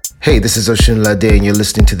 Hey, this is Ocean Lade and you're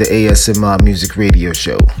listening to the ASMR Music Radio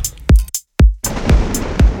Show.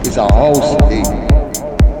 It's a house thing.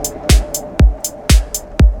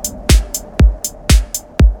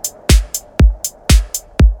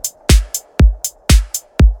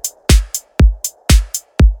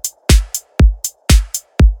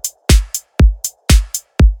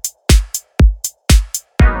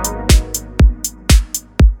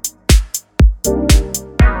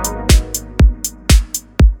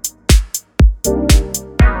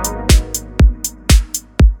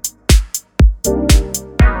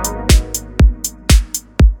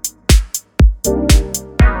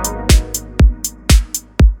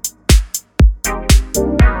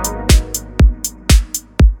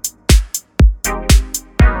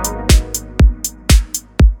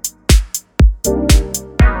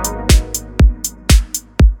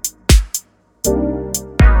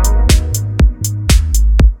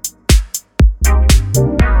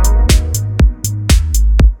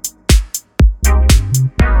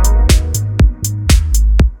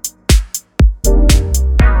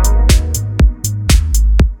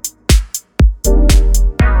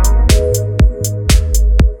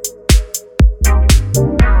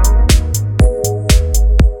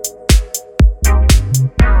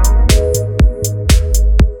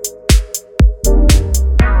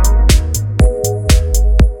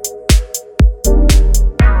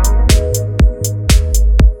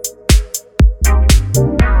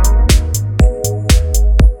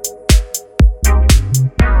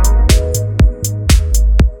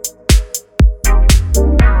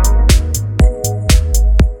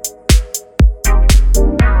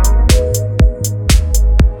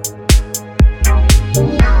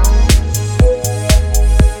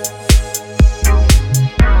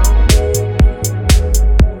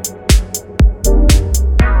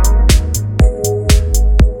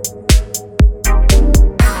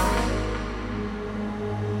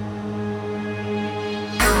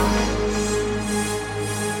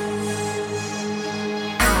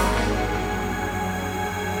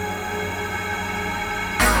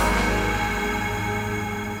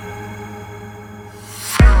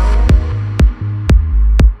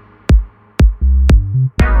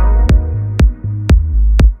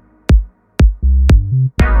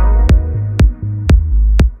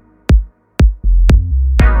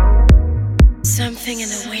 Something in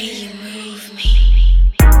the way you move me.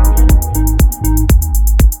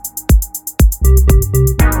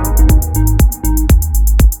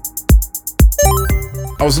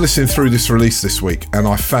 I was listening through this release this week and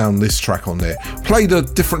I found this track on there. Played a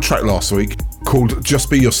different track last week called Just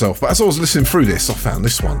Be Yourself, but as I was listening through this, I found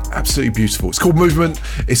this one absolutely beautiful. It's called Movement.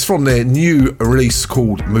 It's from their new release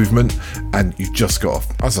called Movement, and you've just got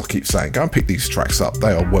to, as I keep saying, go and pick these tracks up.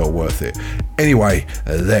 They are well worth it. Anyway,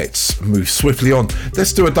 let's move swiftly on.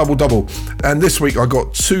 Let's do a double. And this week I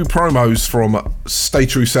got 2 promos from Stay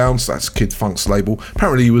True Sounds. That's Kid Funk's label.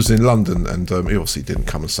 Apparently he was in London and he obviously didn't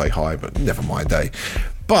come and say hi, but never mind, eh?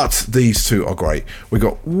 But these 2 are great. We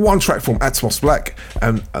got 1 track from Atmos Black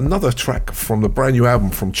and another track from the brand new album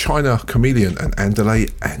from China Chameleon and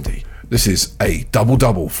Andale Andy. This is a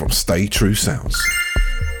double from Stay True Sounds.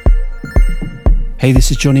 Hey, this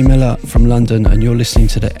is Johnny Miller from London and you're listening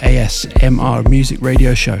to the ASMR Music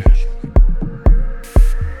Radio Show.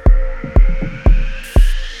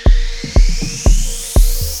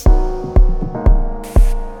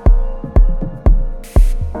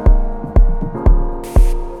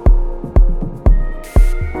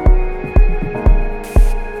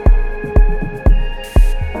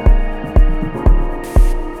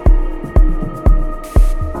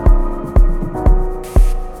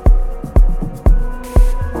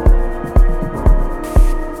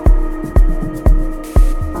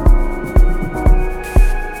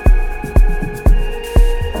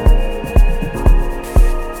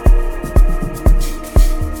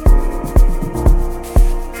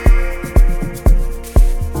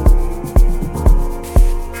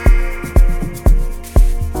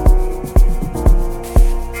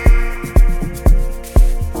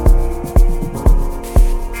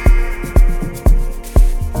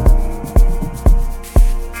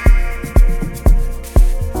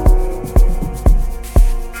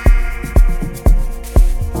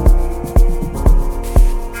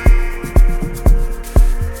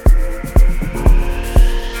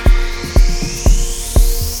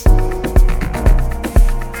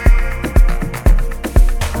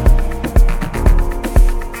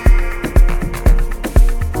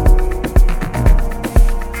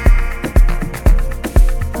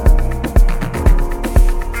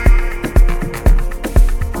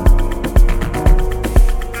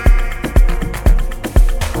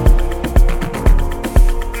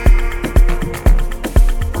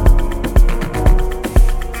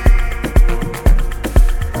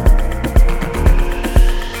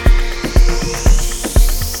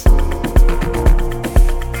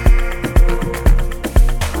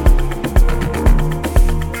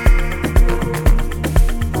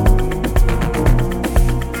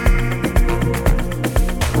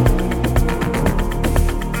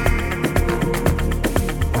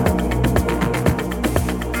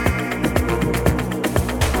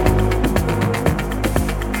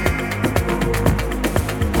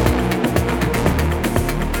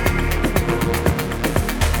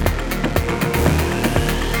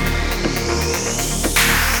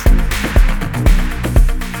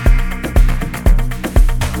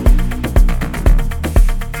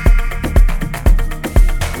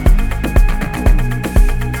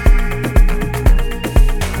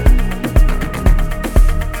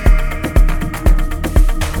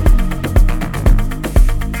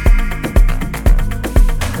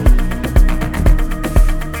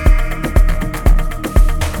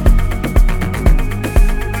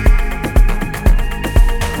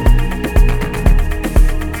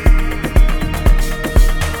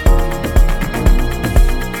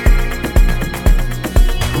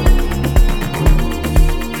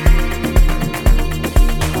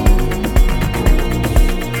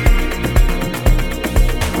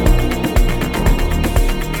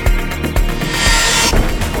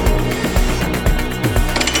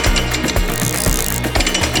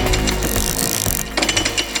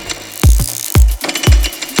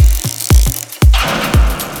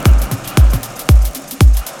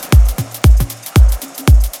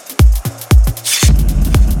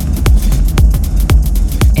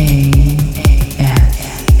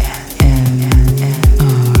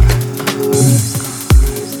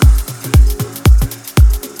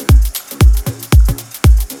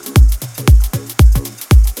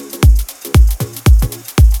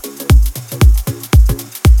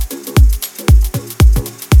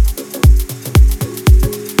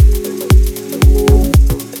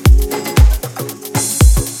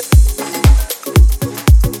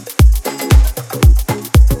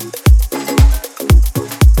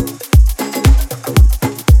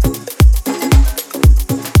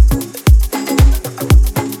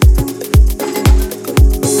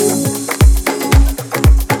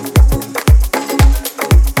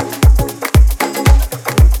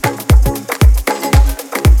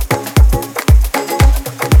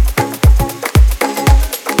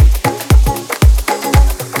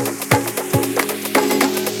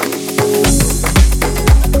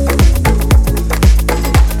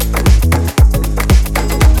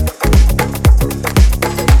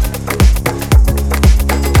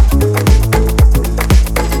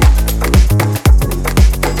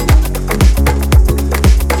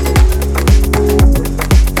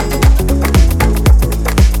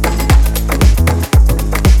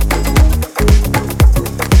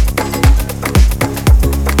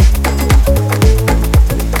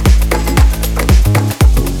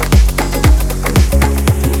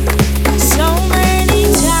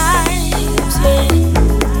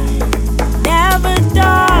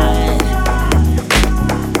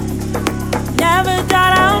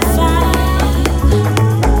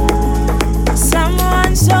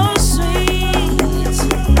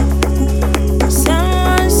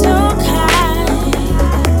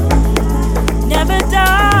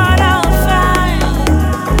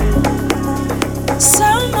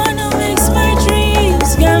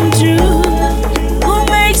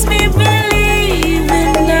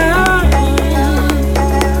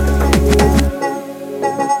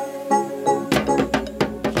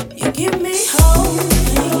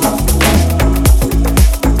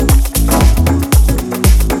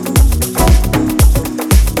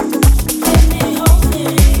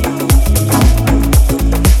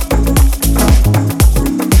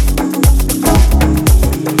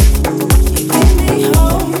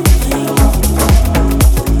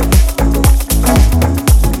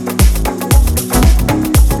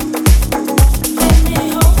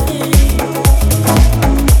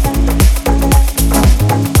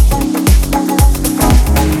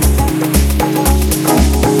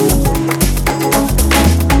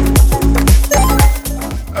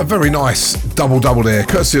 A very nice double there,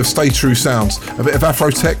 courtesy of Stay True Sounds. A bit of Afro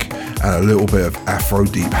Tech and a little bit of Afro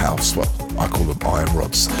Deep House. Well, I call them iron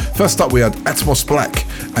rods. First up we had Atmos Black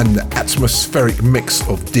and the atmospheric mix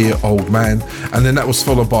of Dear Old Man, and then that was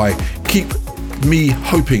followed by Keep Me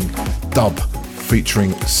Hoping dub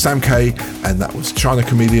featuring Sam K, and that was China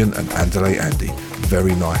Chameleon and Andale Andy.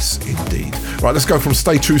 Very nice indeed. Right, let's go from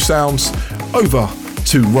Stay True Sounds over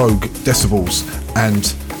to Rogue Decibels and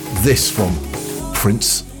this from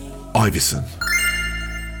Prince Iverson.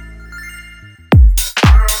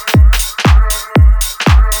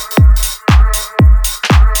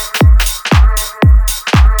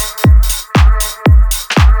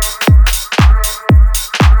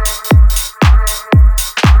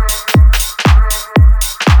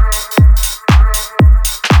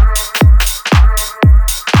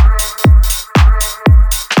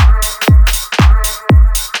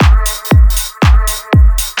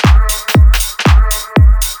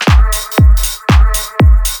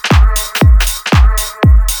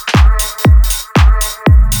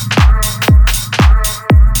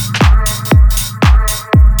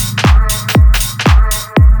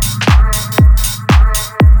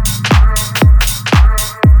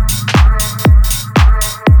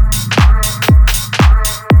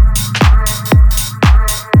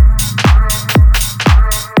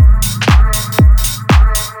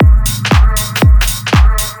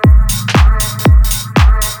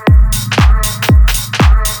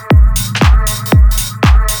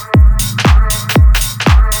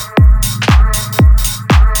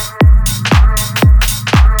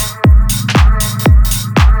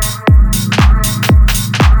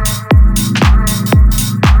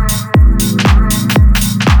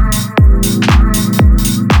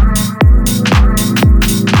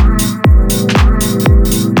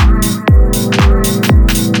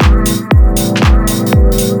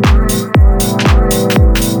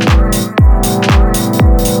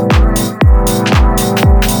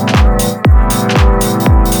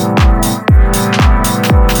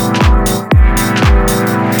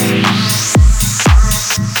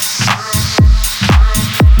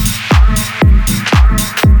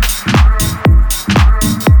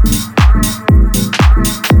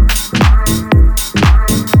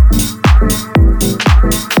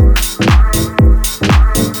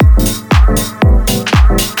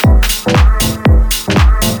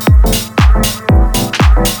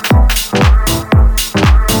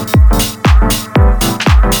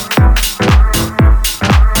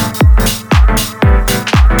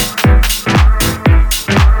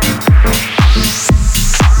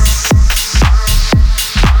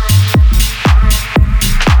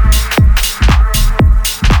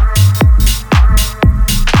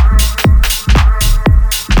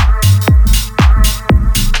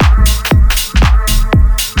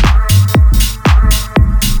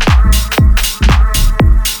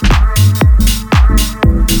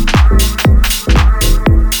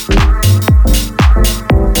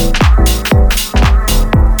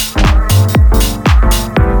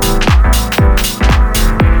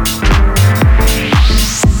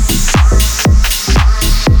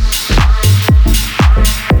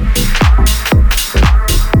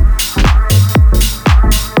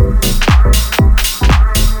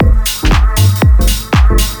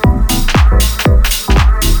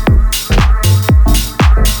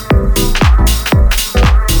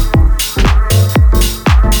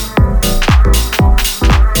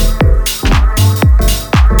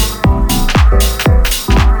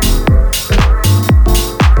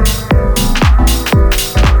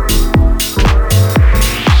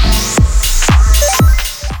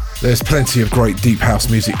 There's plenty of great deep house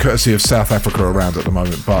music courtesy of South Africa around at the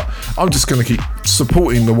moment, but I'm just going to keep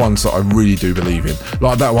supporting the ones that I really do believe in.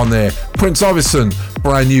 Like that one there, Prince Iverson,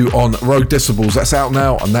 brand new on Rogue Decibels. That's out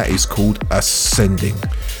now, and that is called Ascending.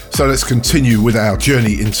 So let's continue with our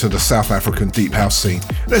journey into the South African deep house scene.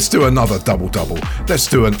 Let's do another double-double. Let's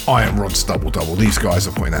do an Iron Rods double-double. These guys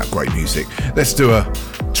are putting out great music. Let's do a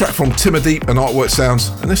track from Timber Deep and Artwork Sounds,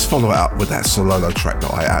 and let's follow it up with that Sololo track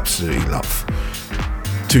that I absolutely love.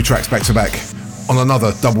 2 tracks back to back on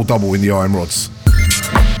another double-double in the Iron Rods.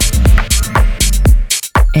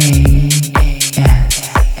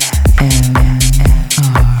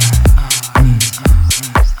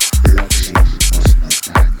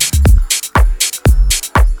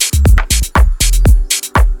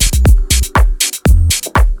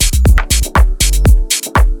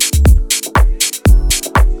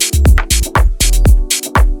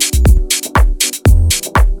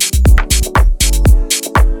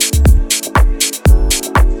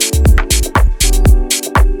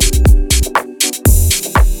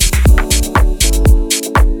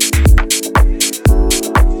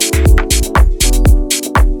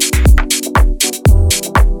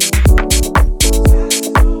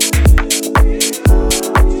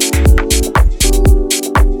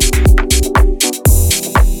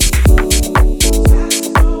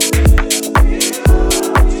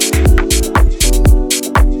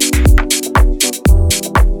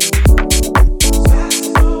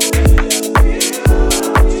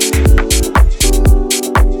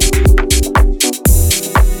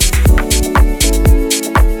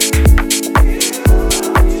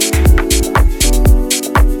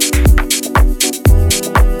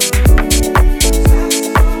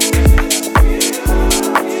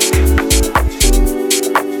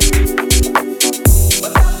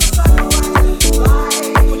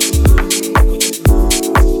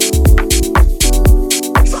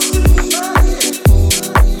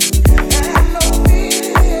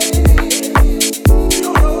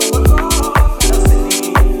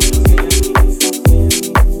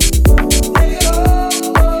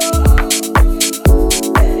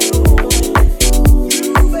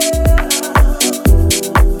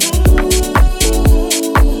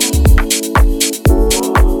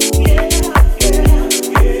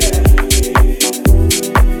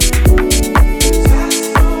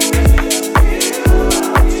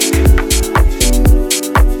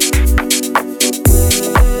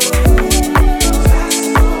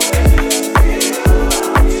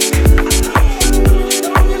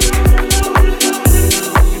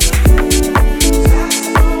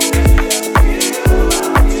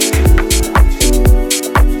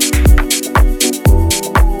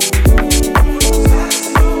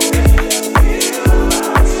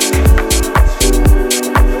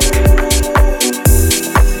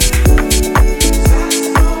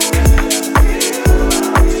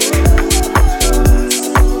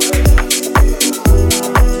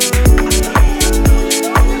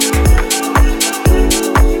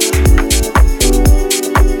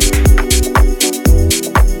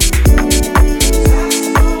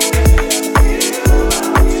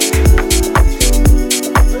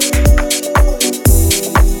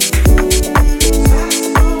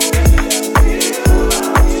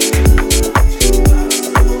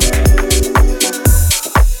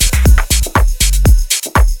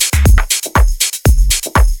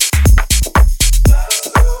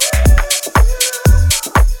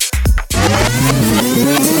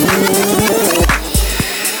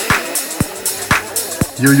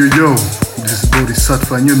 Yo, this is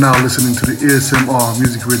Bodhisattva and you're now listening to the ASMR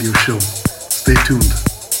Music Radio Show. Stay tuned.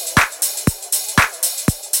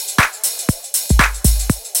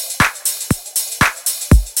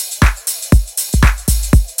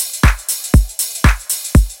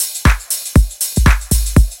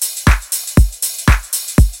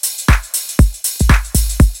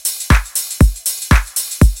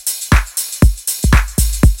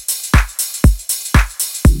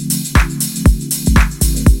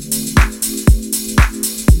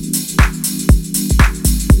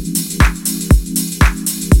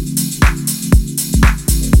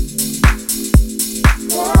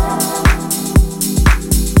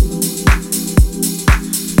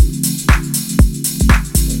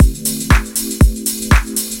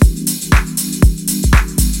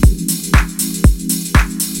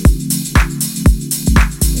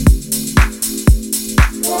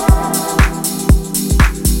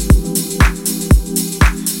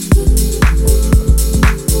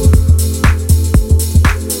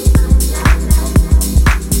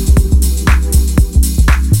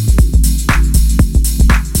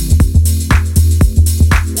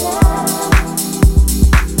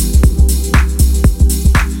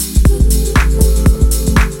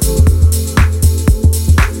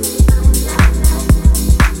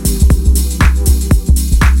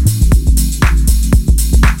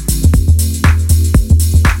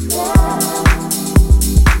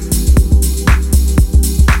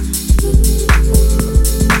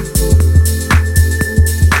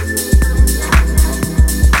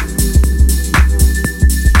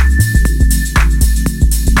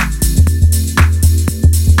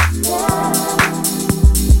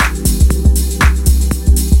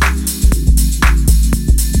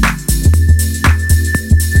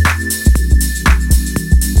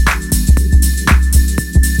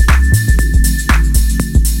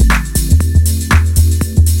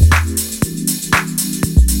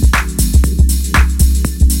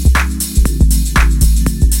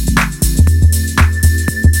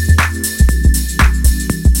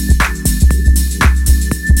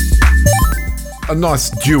 A nice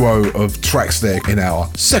duo of tracks there in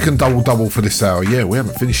our second double for this hour. Yeah, we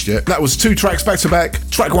haven't finished yet. That was 2 tracks back to back.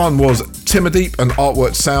 Track 1 was Timberdeep and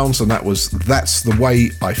Artwork Sounds, and that was That's the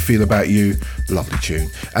Way I Feel About You. Lovely tune.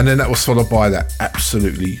 And then that was followed by that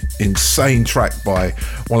absolutely insane track by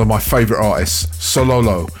one of my favourite artists,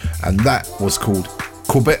 Sololo, and that was called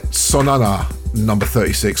Corbett Sonana. Number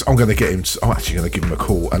 36. I'm actually going to give him a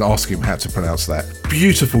call and ask him how to pronounce that.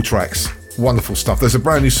 Beautiful tracks. Wonderful stuff. There's a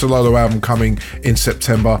brand new Sololo album coming in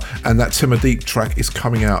September, and that Timberdeep track is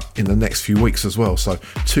coming out in the next few weeks as well. So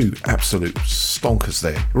 2 absolute stonkers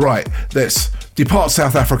there. Right, let's depart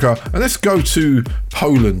South Africa and let's go to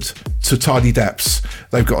Poland, to Tidy Daps.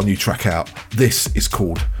 They've got a new track out. This is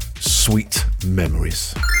called Sweet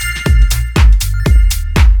Memories.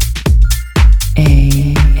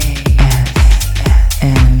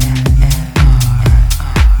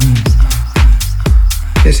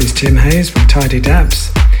 This is Tim Hayes from Tidy Daps,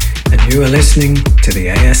 and you are listening to the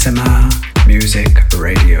ASMR Music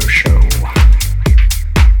Radio Show.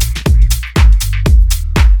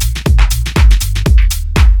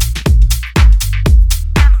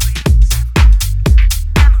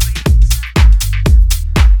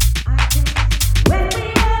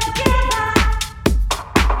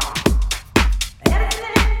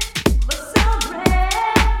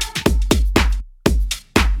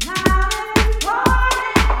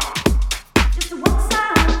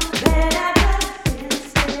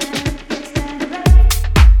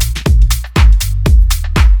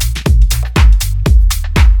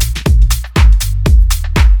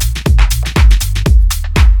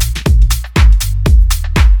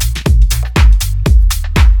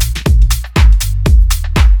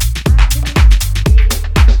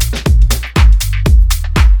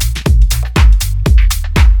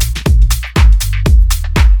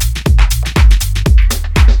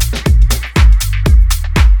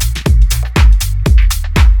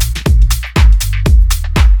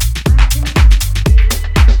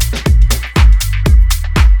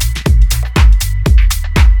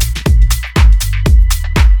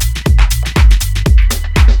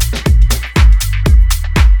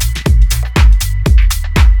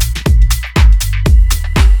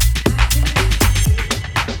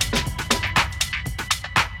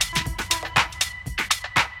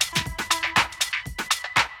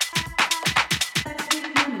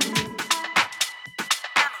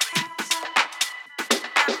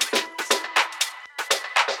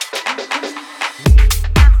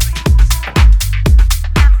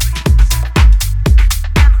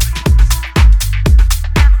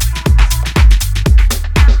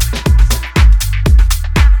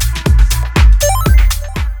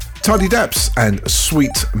 Tidy Daps and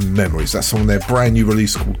Sweet Memories. That's on their brand new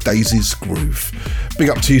release called Daisy's Groove. Big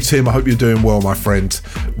up to you, Tim. I hope you're doing well, my friend.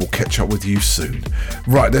 We'll catch up with you soon.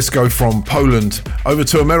 Right, let's go from Poland over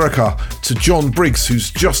to America to John Briggs,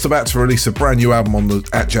 who's just about to release a brand new album on the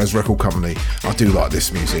Atjazz Record Company. I do like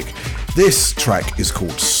this music. This track is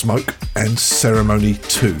called Smoke and Ceremony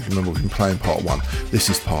 2. Remember, we've been playing part 1. This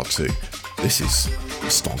is part 2. This is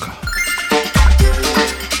Stonker.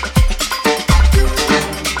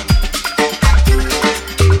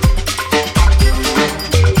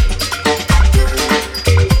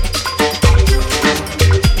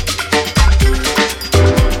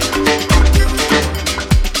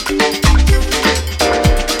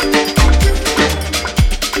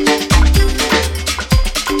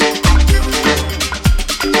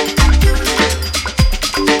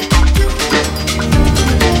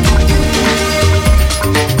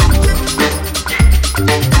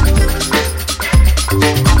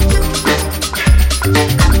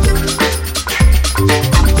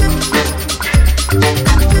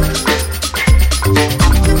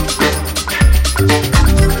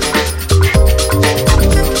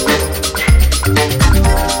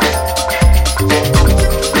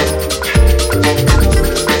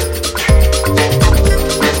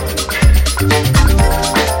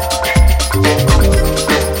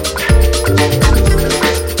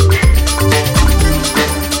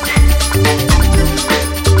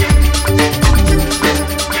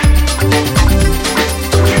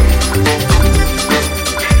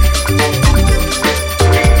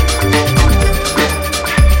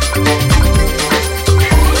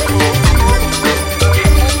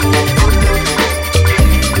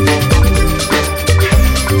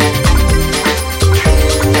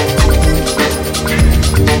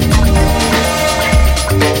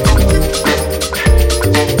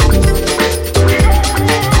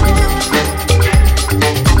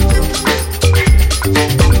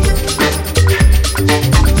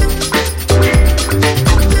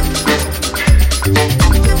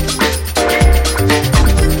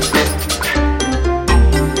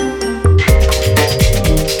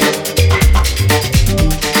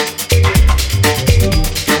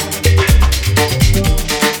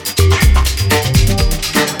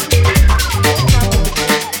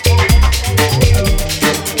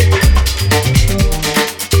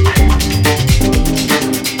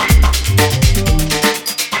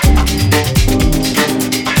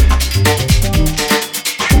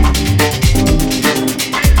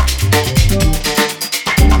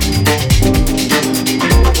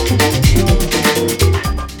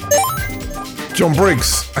 John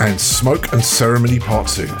Briggs and Smoke and Ceremony Part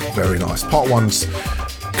 2. Very nice. Part 1's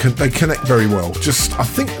they connect very well. I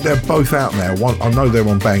think they're both out now. I know they're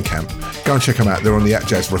on Bandcamp. Go and check them out. They're on the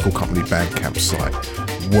Atjazz Record Company Bandcamp site.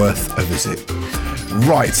 Worth a visit.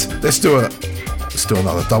 Right, let's do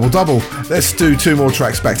another double-double. Let's do 2 more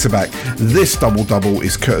tracks back-to-back. This double-double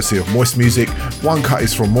is courtesy of Moist Music. One cut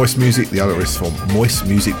is from Moist Music, the other is from Moist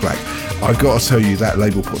Music Black. I've got to tell you, that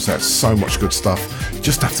label puts out so much good stuff.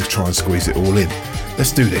 Just have to try and squeeze it all in.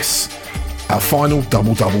 Let's do this. Our final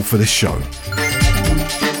double-double for this show.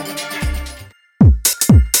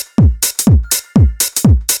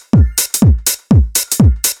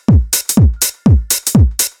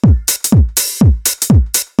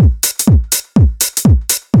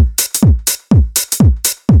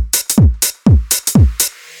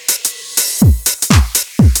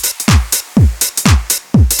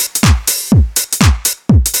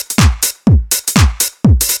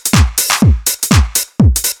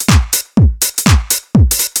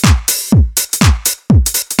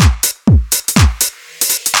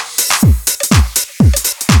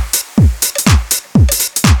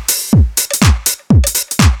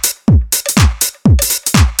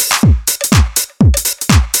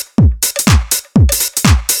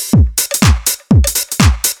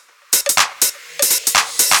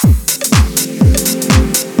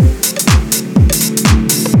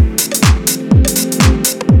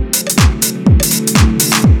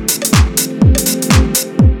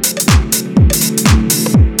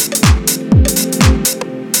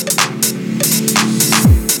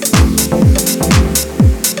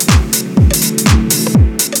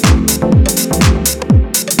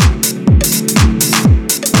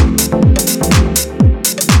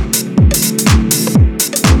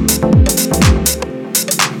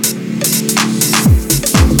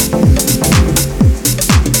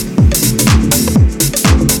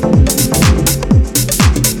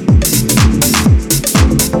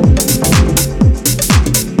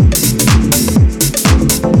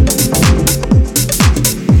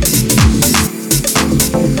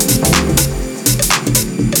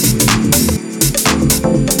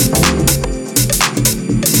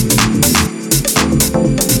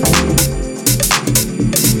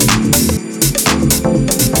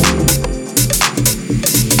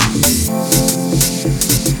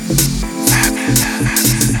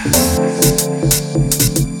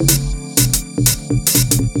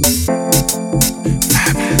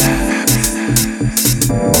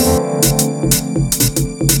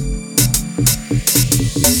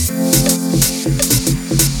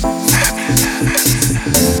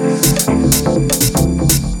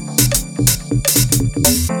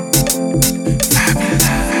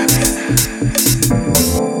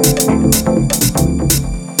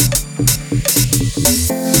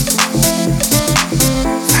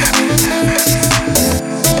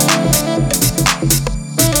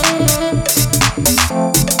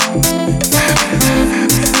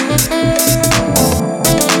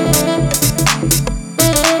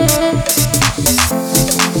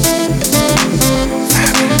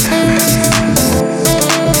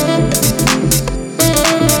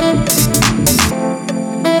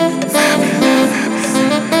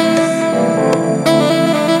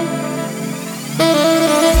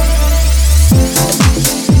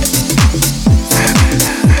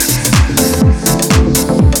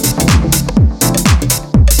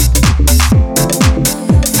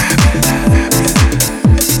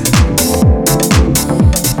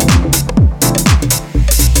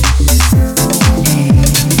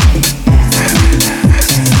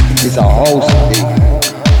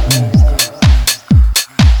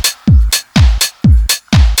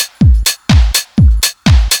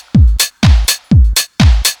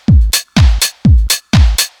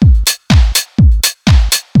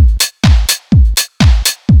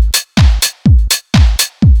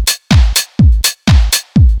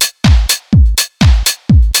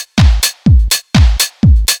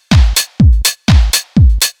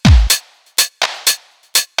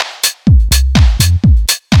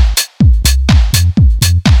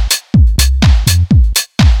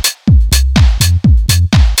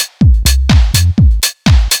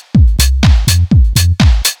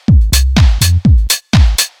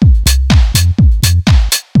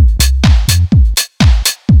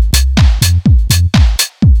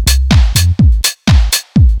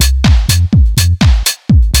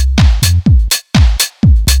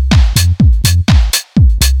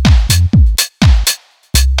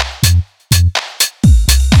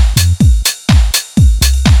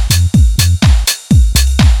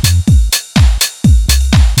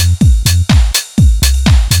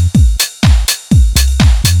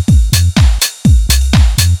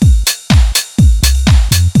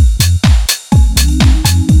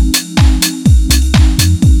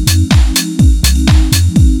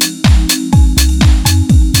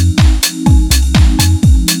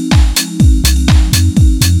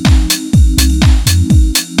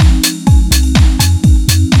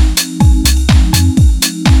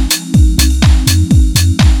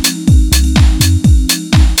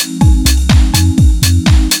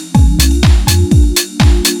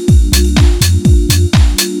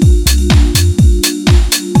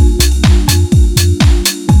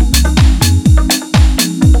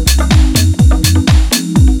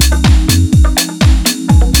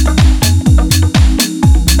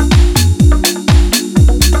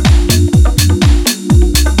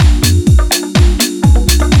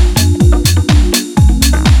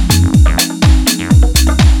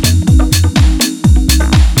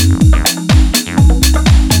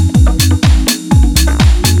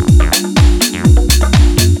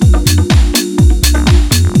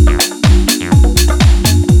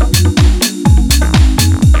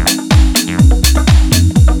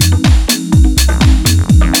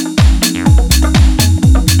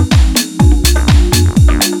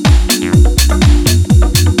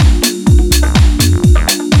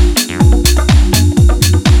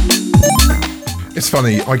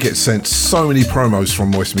 funny, I get sent so many promos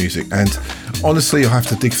from Moist Music, and honestly I have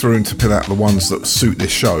to dig through and to pick out the ones that suit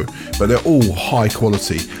this show, but they're all high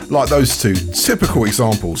quality, like those two typical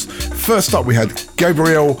examples. First up we had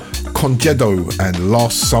Gabriel Congedo and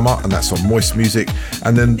Last Summer, and that's on Moist Music,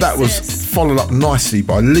 and then that was followed up nicely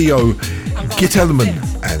by Leo Gitelman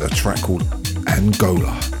and a track called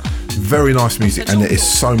Angola. Very nice music, and there is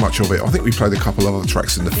so much of it. I think we played a couple of other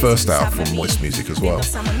tracks in the first hour from Moist Music as well,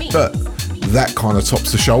 but that kind of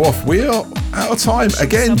tops the show off. We are out of time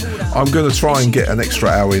again. I'm going to try and get an extra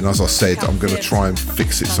hour in. As I said, I'm going to try and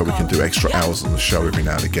fix it so we can do extra hours on the show every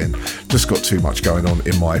now and again. Just got too much going on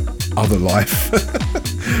in my other life.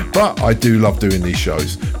 But I do love doing these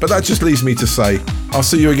shows. But that just leaves me to say I'll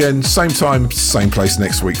see you again, same time, same place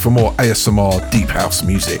next week for more ASMR Deep House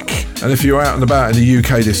music. And if you're out and about in the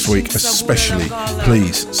UK this week especially,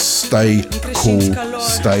 please stay cool,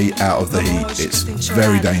 stay out of the heat. It's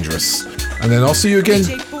very dangerous. And then I'll see you again,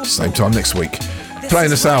 same time next week.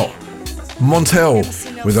 Playing us out, Montel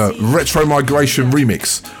with a Retro Migration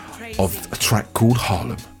remix of a track called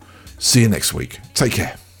Harlem. See you next week. Take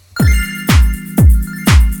care.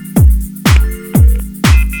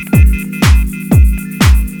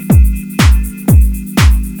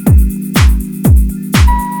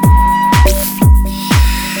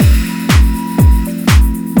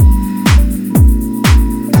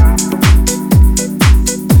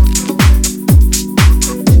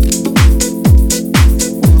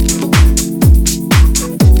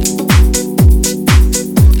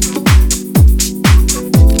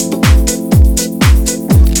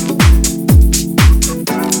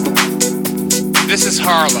 This is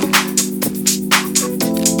Harlem,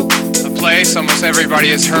 a place almost everybody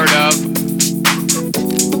has heard of.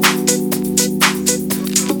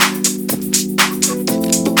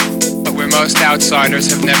 But where most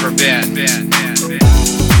outsiders have never been.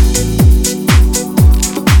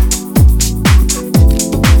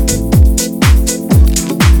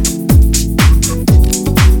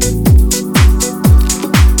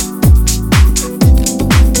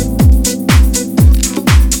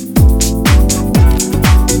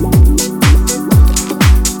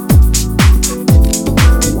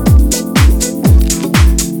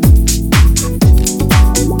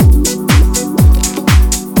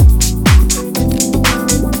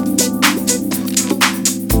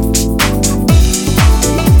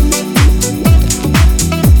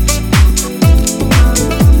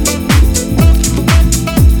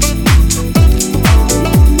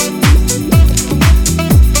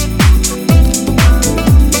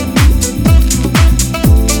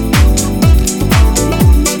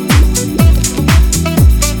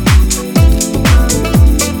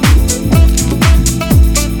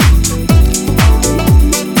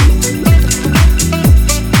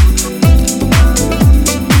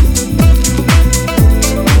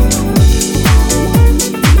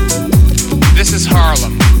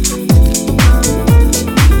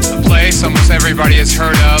 Everybody has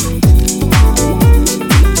heard of,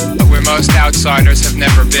 but where most outsiders have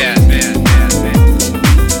never been.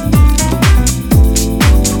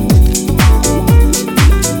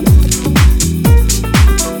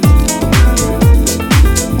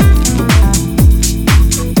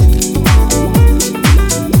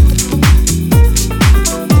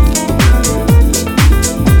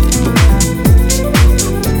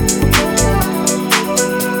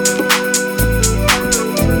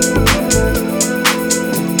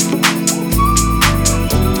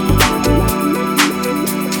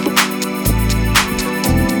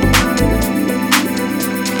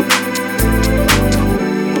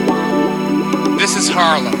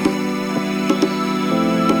 Harlem,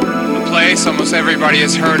 a place almost everybody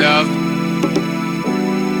has heard of,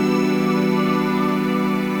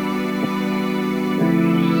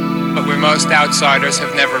 but where most outsiders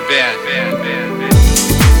have never been.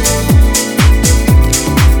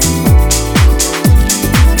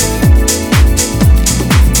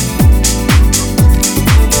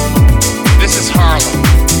 This is Harlem.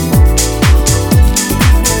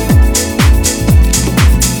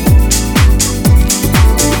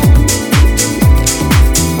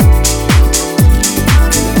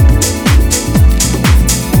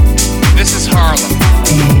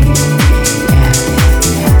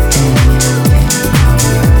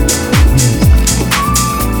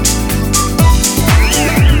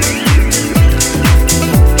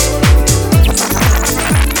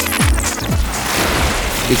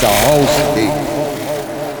 It's a house thing.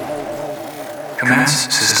 Commence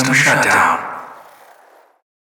system shutdown.